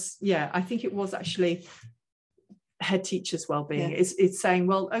was actually head teachers' well-being. It's saying,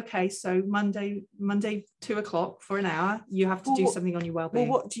 well, okay, so Monday 2:00 for an hour, you have to do something on your well-being.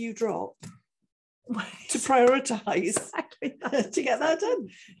 Well, what do you drop to prioritize to get that done?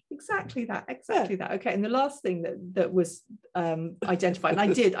 Exactly that. Okay, and the last thing that was identified,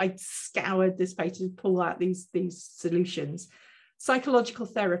 and I scoured this page to pull out these solutions. Psychological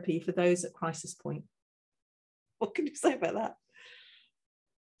therapy for those at crisis point. What can you say about that?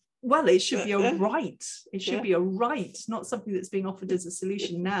 Well, it should be a right. It should be a right, not something that's being offered as a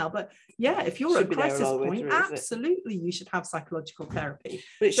solution now. But yeah, if you're at a crisis point, absolutely, you should have psychological therapy.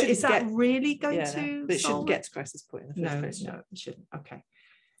 But is that really going to? But it shouldn't get to crisis point in the first place. No, it shouldn't. Okay.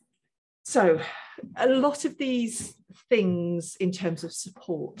 So a lot of these things in terms of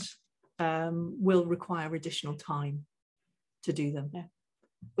support will require additional time to do them. Yeah.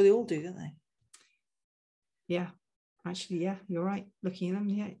 Well, they all do, don't they? Yeah. Actually, yeah, you're right. Looking at them,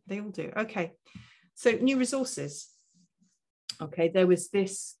 yeah, they all do. Okay, so new resources. Okay, there was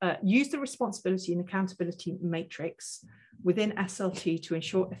this, use the responsibility and accountability matrix within SLT to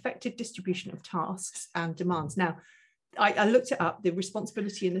ensure effective distribution of tasks and demands. Now, I looked it up, the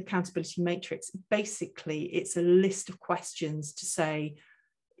responsibility and accountability matrix. Basically, it's a list of questions to say,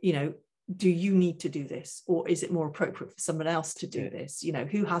 you know, do you need to do this, or is it more appropriate for someone else to do this? You know,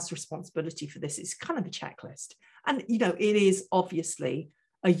 who has responsibility for this? It's kind of a checklist. And, you know, it is obviously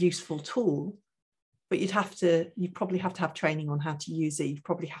a useful tool, but you'd probably have to have training on how to use it. You'd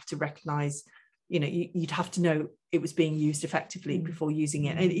probably have to recognize, you know, you'd have to know it was being used effectively before using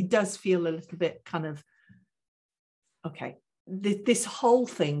it. And it does feel a little bit kind of, okay, this whole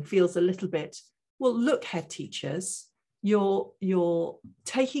thing feels a little bit, well, look, head teachers, you're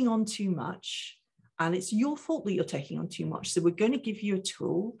taking on too much, and it's your fault that you're taking on too much. So we're going to give you a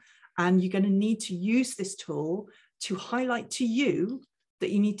tool, and you're going to need to use this tool to highlight to you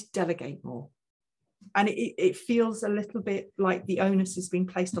that you need to delegate more. And it feels a little bit like the onus is being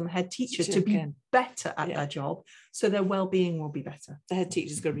placed on the head teacher to be better at their job, so their well-being will be better. The head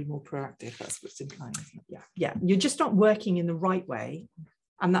teacher's going to be more proactive. That's what's implying, isn't it? Yeah. You're just not working in the right way,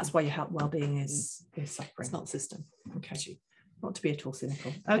 and that's why your health well-being is suffering. It's not the system. Okay. Not to be at all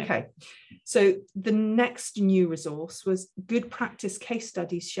cynical. Okay. So the next new resource was good practice case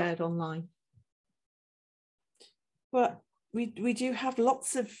studies shared online. Well, we do have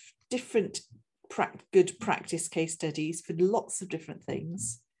lots of different good practice case studies for lots of different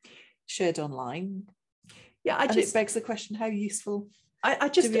things shared online. Yeah, it begs the question, how useful I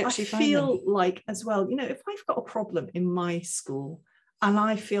feel like as well, you know, if I've got a problem in my school and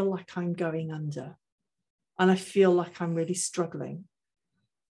I feel like I'm going under and I feel like I'm really struggling,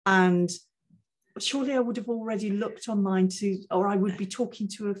 and surely I would have already looked online or I would be talking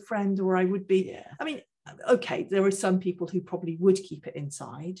to a friend, or I would be, I mean, okay, there are some people who probably would keep it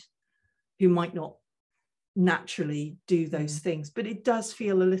inside, who might not naturally do those things, but it does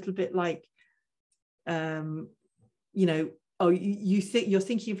feel a little bit like, you know, oh, you think you're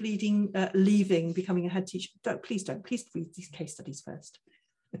thinking of leaving, becoming a head teacher. Please read these case studies first.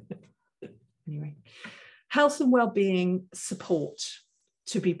 Anyway, health and well-being support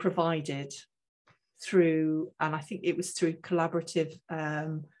to be provided through, and I think it was through collaborative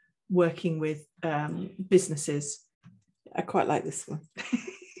working with businesses. I quite like this one.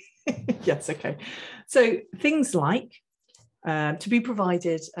 Yes, okay. So things like to be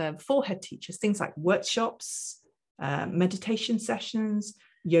provided for head teachers, things like workshops, meditation sessions,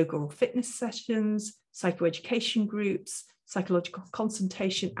 yoga or fitness sessions, psychoeducation groups, psychological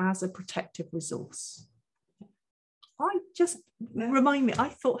consultation as a protective resource. Remind me, I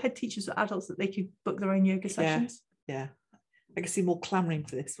thought head teachers were adults, that they could book their own yoga sessions. Yeah. I can see more clamoring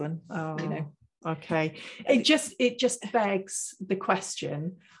for this one. Oh, you know. Okay. It just begs the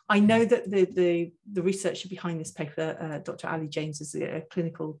question. I know that the researcher behind this paper, Dr. Ali James, is a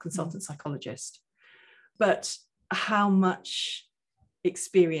clinical consultant psychologist, but how much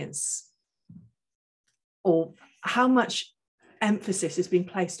experience or how much emphasis is being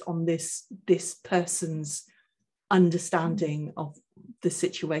placed on this person's understanding of the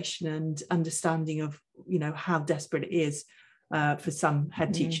situation and understanding of, you know, how desperate it is for some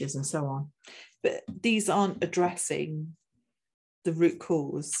head teachers and so on. But these aren't addressing the root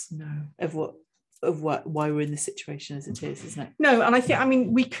cause of why we're in the situation as it is, isn't it? No, and I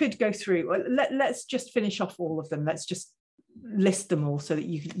mean, we could go through, let's just finish off all of them. Let's just list them all so that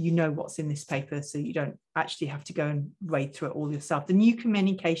you know what's in this paper, so you don't actually have to go and wade through it all yourself. The new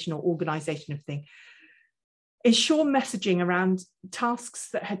communication or organisation of thing. Ensure messaging around tasks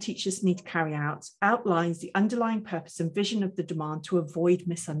that head teachers need to carry out outlines the underlying purpose and vision of the demand to avoid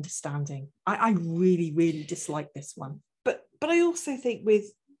misunderstanding. I really, really dislike this one. But I also think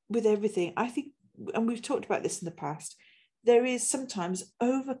with everything, I think, and we've talked about this in the past, there is sometimes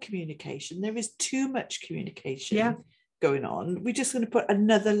over communication. There is too much communication going on. We're just going to put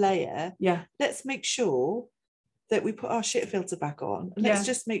another layer. Yeah. Let's make sure that we put our shit filter back on. And let's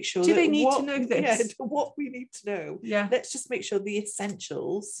just make sure. Do they need to know this? Yeah, what we need to know. Yeah. Let's just make sure the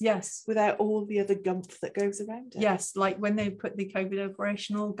essentials. Yes. Without all the other gump that goes around it. Yes, like when they put the COVID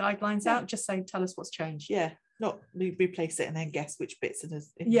operational guidelines out, just say, tell us what's changed. Yeah. Not replace it and then guess which bits in a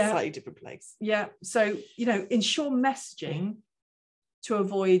slightly different place. Yeah. So, ensure messaging to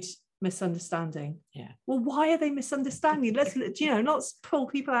avoid misunderstanding. Yeah. Well, why are they misunderstanding? Let's not pull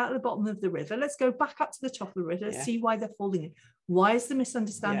people out of the bottom of the river. Let's go back up to the top of the river, see why they're falling in. Why is the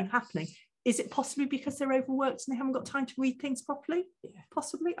misunderstanding happening? Is it possibly because they're overworked and they haven't got time to read things properly? Yeah.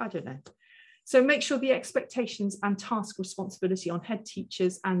 Possibly, I don't know. So make sure the expectations and task responsibility on head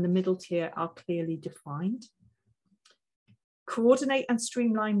teachers and the middle tier are clearly defined. Coordinate and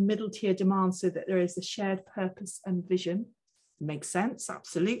streamline middle tier demands so that there is a shared purpose and vision. Makes sense,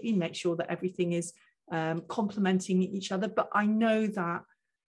 absolutely. Make sure that everything is complementing each other. But I know that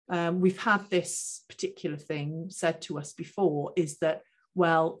we've had this particular thing said to us before, is that,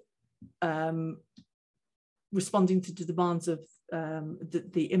 well, responding to the demands of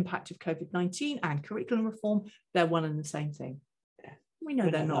the impact of COVID-19 and curriculum reform, they're one and the same thing. Yeah. We know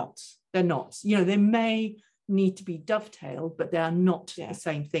they're not. They're not. They may need to be dovetailed, but they are not the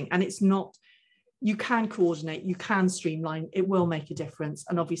same thing. And it's not, you can coordinate, you can streamline, it will make a difference.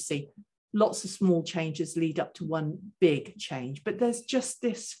 And obviously lots of small changes lead up to one big change, but there's just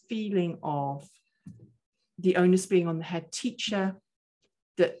this feeling of the onus being on the head teacher,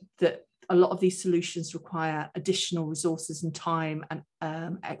 that a lot of these solutions require additional resources and time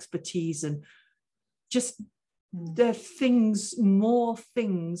and expertise, and just there are more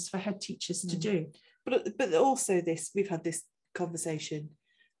things for head teachers to do. But also we've had this conversation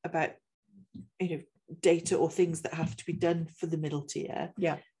about data or things that have to be done for the middle tier.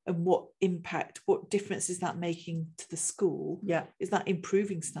 Yeah. And what difference is that making to the school? Yeah. Is that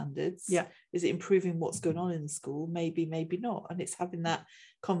improving standards? Yeah. Is it improving what's going on in the school? Maybe not. And it's having that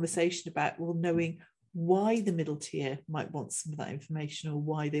conversation about, knowing why the middle tier might want some of that information or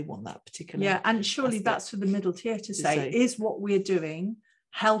why they want that particular. Yeah. And surely that's for the middle tier to say, is what we're doing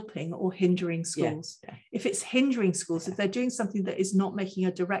helping or hindering schools? Yeah. If it's hindering schools, if they're doing something that is not making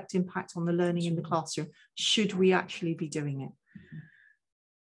a direct impact on the learning in the classroom, should we actually be doing it?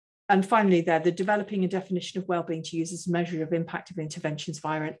 And finally, the developing a definition of wellbeing to use as a measure of impact of interventions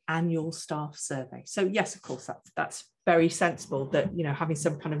via an annual staff survey. So yes, of course, that's very sensible, that having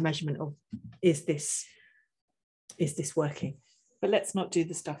some kind of measurement of is this working. But let's not do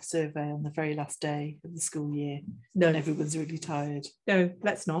the staff survey on the very last day of the school year. No, when everyone's really tired. No,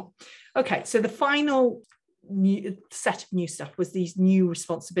 let's not. Okay, so the final set of new stuff was these new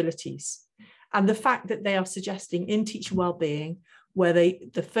responsibilities, and the fact that they are suggesting in teacher wellbeing, where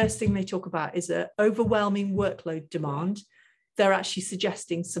the first thing they talk about is an overwhelming workload demand, they're actually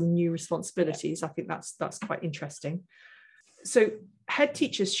suggesting some new responsibilities. I think that's quite interesting. So head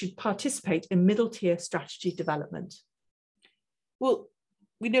teachers should participate in middle tier strategy development. Well,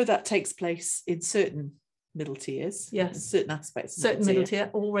 we know that takes place in certain middle tiers. Yes. Certain aspects. Certain middle tier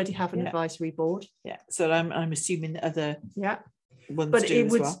already have an advisory board. Yeah. So I'm assuming that other ones but do it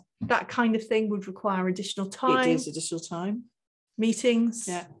as would, well. That kind of thing would require additional time. It is additional time. Meetings.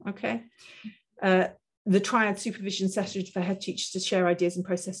 Yeah. Okay. The triad supervision session for head teachers to share ideas and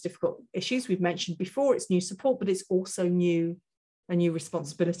process difficult issues. We've mentioned before, it's new support, but it's also a new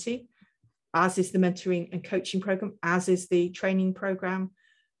responsibility, as is the mentoring and coaching program, as is the training program,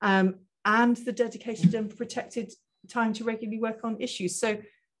 and the dedicated and protected time to regularly work on issues. So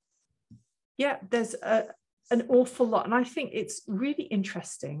yeah, there's an awful lot. And I think it's really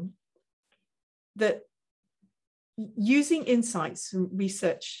interesting that using insights from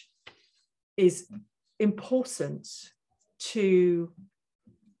research is important to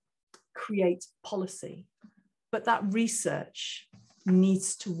create policy, but that research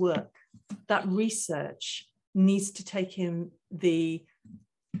needs to work. That research needs to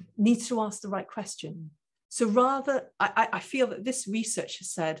needs to ask the right question. So rather, I feel that this research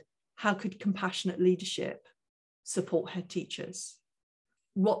has said, how could compassionate leadership support head teachers?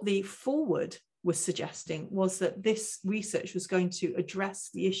 What the forward was suggesting was that this research was going to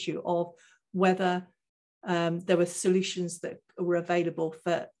address the issue of whether there were solutions that were available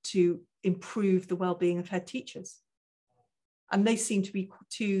to improve the well-being of head teachers. And they seem to be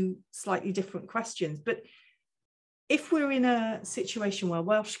two slightly different questions. But if we're in a situation where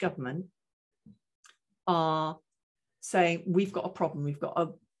Welsh Government are saying we've got a problem, we've got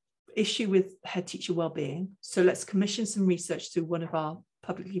an issue with head teacher wellbeing, so let's commission some research through one of our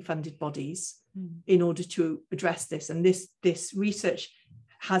publicly funded bodies in order to address this. And this research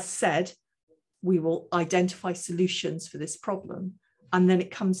has said we will identify solutions for this problem, and then it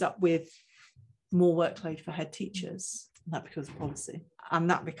comes up with more workload for head teachers. And that becomes policy. And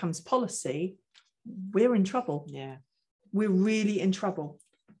that becomes policy. We're in trouble. Yeah. We're really in trouble.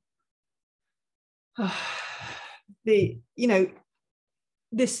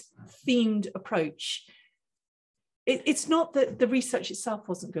 This themed approach, it's not that the research itself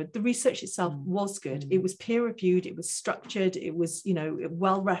wasn't good. The research itself was good. It was peer reviewed, it was structured, it was,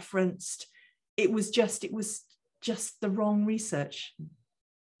 well referenced. It was just the wrong research.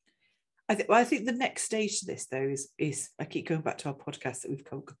 I think the next stage to this, though, is I keep going back to our podcast that we've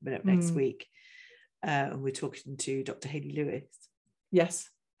coming up next week, and we're talking to Dr. Hayley Lewis. Yes,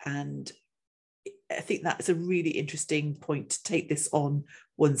 and I think that's a really interesting point to take this on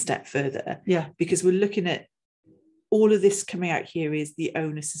one step further. Yeah, because we're looking at all of this coming out here is the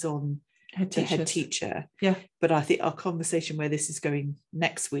onus is on the head teacher. Yeah, but I think our conversation where this is going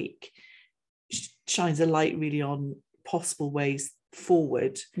next week shines a light really on possible ways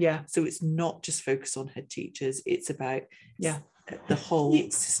forward. Yeah, so it's not just focused on head teachers, it's about the whole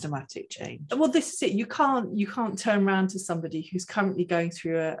systematic change. Well, this is it. You can't turn around to somebody who's currently going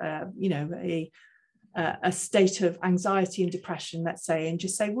through a state of anxiety and depression, let's say, and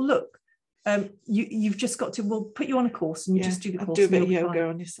just say, well, look, you've just got to, we'll put you on a course and you just do the course. Do a bit of yoga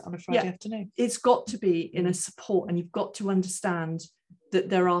on a Friday afternoon. It's got to be in a support, and you've got to understand that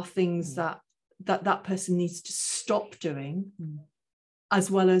there are things that person needs to stop doing, as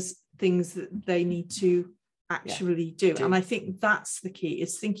well as things that they need to actually do. And I think that's the key,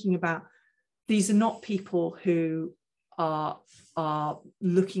 is thinking about, these are not people who are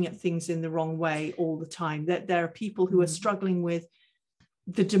looking at things in the wrong way all the time. That there are people who are struggling with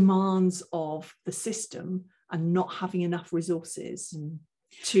the demands of the system and not having enough resources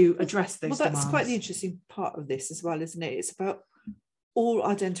to address those demands. That's quite the interesting part of this as well, isn't it? It's about all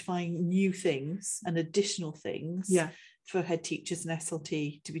identifying new things and additional things for head teachers and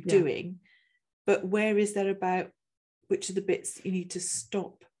SLT to be doing, but where is there about which are the bits you need to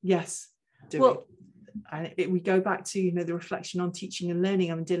stop doing? Well, and we go back to the reflection on teaching and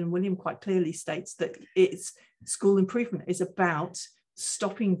learning. I mean, Dylan William quite clearly states that it's school improvement is about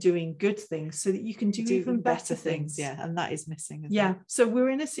stopping doing good things so that you can do even better things. And that is missing. So we're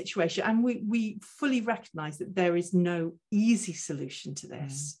in a situation, and we fully recognize that there is no easy solution to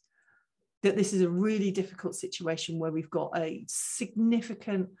this, that this is a really difficult situation where we've got a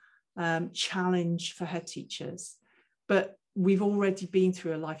significant challenge for head teachers, but we've already been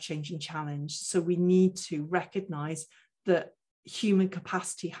through a life-changing challenge, so we need to recognize that human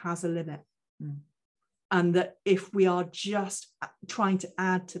capacity has a limit. And that if we are just trying to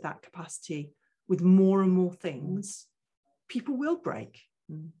add to that capacity with more and more things, people will break.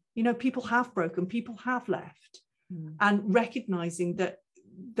 People have broken, people have left. And recognizing that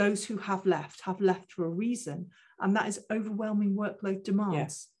those who have left for a reason, and that is overwhelming workload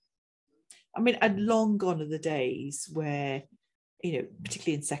demands. I mean, I'd long gone are the days where,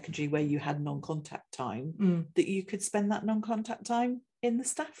 particularly in secondary, where you had non-contact time, that you could spend that non-contact time in the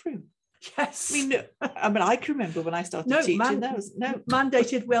staff room. Yes. I mean, I can remember when I started teaching, there was no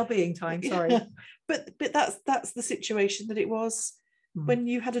mandated wellbeing time. Sorry, but that's the situation that it was when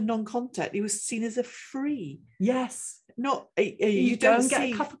you had a non-contact. It was seen as a free. Yes. Not you go and get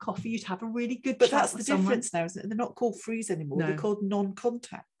a cup of coffee. You'd have a really good. But chat that's with the difference now, isn't it? They're not called frees anymore. No. They're called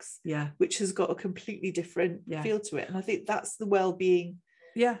non-contacts. Which has got a completely different feel to it. And I think that's the well-being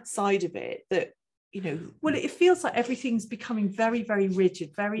side of it. That. Well, it feels like everything's becoming very, very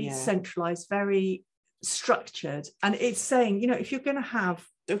rigid, very centralized, very structured. And it's saying, if you're going to have...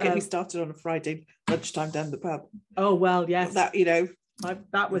 Don't get me started on a Friday lunchtime down the pub. Oh, well, yes. That,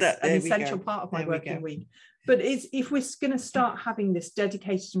 that was an essential part of my working week. But if we're going to start having this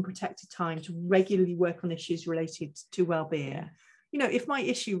dedicated and protected time to regularly work on issues related to well-being, if my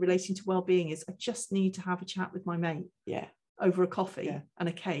issue relating to well-being is I just need to have a chat with my mate. Over a coffee and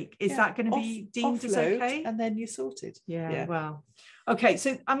a cake, is that going to be deemed as okay? And then you're sorted. Well, okay.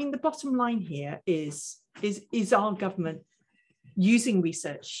 So I mean, the bottom line here is our government using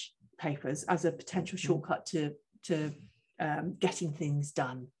research papers as a potential shortcut to getting things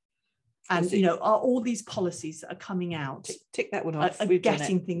done? And are all these policies that are coming out tick that one off? Are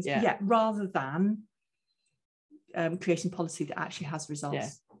getting things rather than creating policy that actually has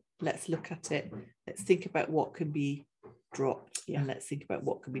results. Let's look at it. Let's think about what can be dropped and let's think about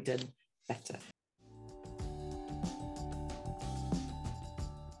what can be done better.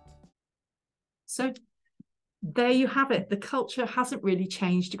 So there you have it. The culture hasn't really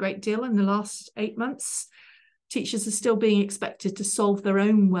changed a great deal in the last 8 months. Teachers are still being expected to solve their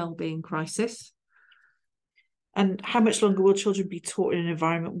own wellbeing crisis. And how much longer will children be taught in an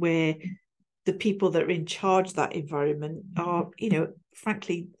environment where the people that are in charge of that environment are,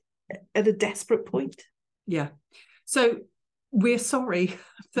 frankly, at a desperate point? Yeah. So we're sorry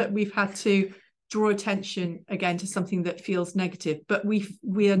that we've had to draw attention again to something that feels negative, but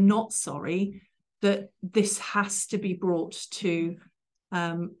we are not sorry that this has to be brought to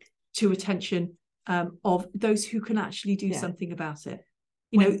attention of those who can actually do something about it.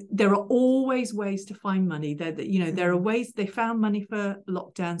 There are always ways to find money. There are ways. They found money for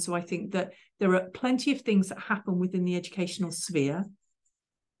lockdown. So I think that there are plenty of things that happen within the educational sphere.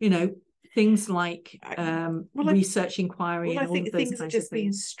 Things like research inquiry. Well, and I think all of those things are kinds just of things.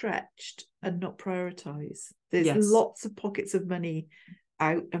 being stretched and not prioritised. There's Yes. lots of pockets of money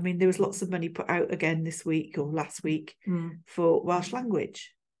out. I mean, there was lots of money put out again this week or last week for Welsh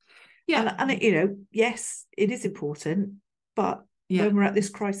language. Yeah. And yes, it is important, but when we're at this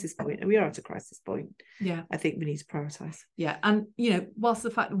crisis point, and we are at a crisis point, I think we need to prioritise. Yeah. And, whilst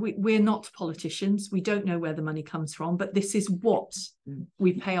the fact that we're not politicians, we don't know where the money comes from, but this is what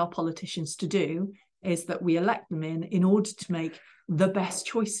we pay our politicians to do, is that we elect them in order to make the best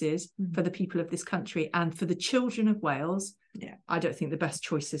choices for the people of this country and for the children of Wales. Yeah. I don't think the best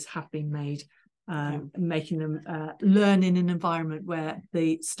choices have been made, making them learn in an environment where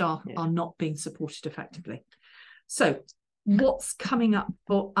the staff are not being supported effectively. So what's coming up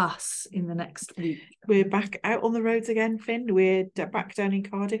for us in the next week? We're back out on the roads again, Finn. We're back down in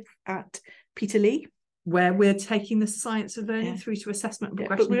Cardiff at Peterlee, where we're taking the science of learning through to assessment and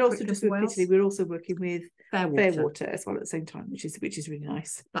progression. But we're also just with Peterlee. We're also working with Fairwater as well at the same time, which is really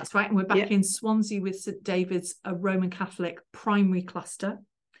nice. That's right. And we're back in Swansea with St David's, a Roman Catholic primary cluster.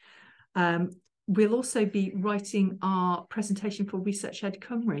 We'll also be writing our presentation for Research Ed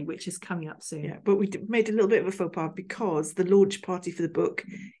Cymru, which is coming up soon. Yeah, but we made a little bit of a faux pas because the launch party for the book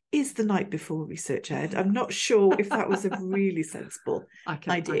is the night before Research Ed. I'm not sure if that was a really sensible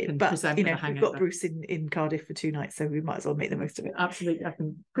idea, but we've got Bruce in Cardiff for 2 nights, so we might as well make the most of it. Absolutely, I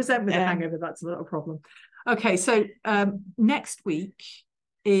can present with a hangover. That's not a problem. Okay, so next week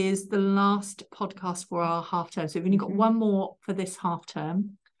is the last podcast for our half term. So we've only got one more for this half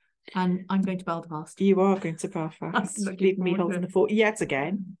term. And I'm going to Belfast. You are going to Belfast. Leave me holding the fort yet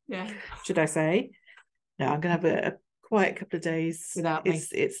again. Yeah. Should I say? No, I'm going to have a quiet couple of days without me.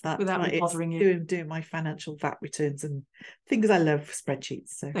 Without me bothering you. Doing my financial VAT returns and things I love,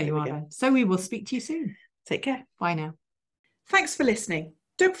 spreadsheets. So there you are. So we will speak to you soon. Take care. Bye now. Thanks for listening.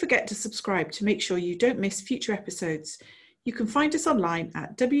 Don't forget to subscribe to make sure you don't miss future episodes. You can find us online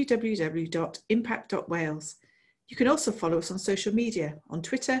at www.impact.wales. You can also follow us on social media. On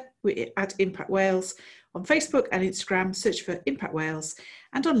Twitter, we're at Impact Wales. On Facebook and Instagram, search for Impact Wales.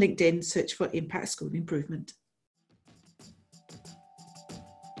 And on LinkedIn, search for Impact School Improvement.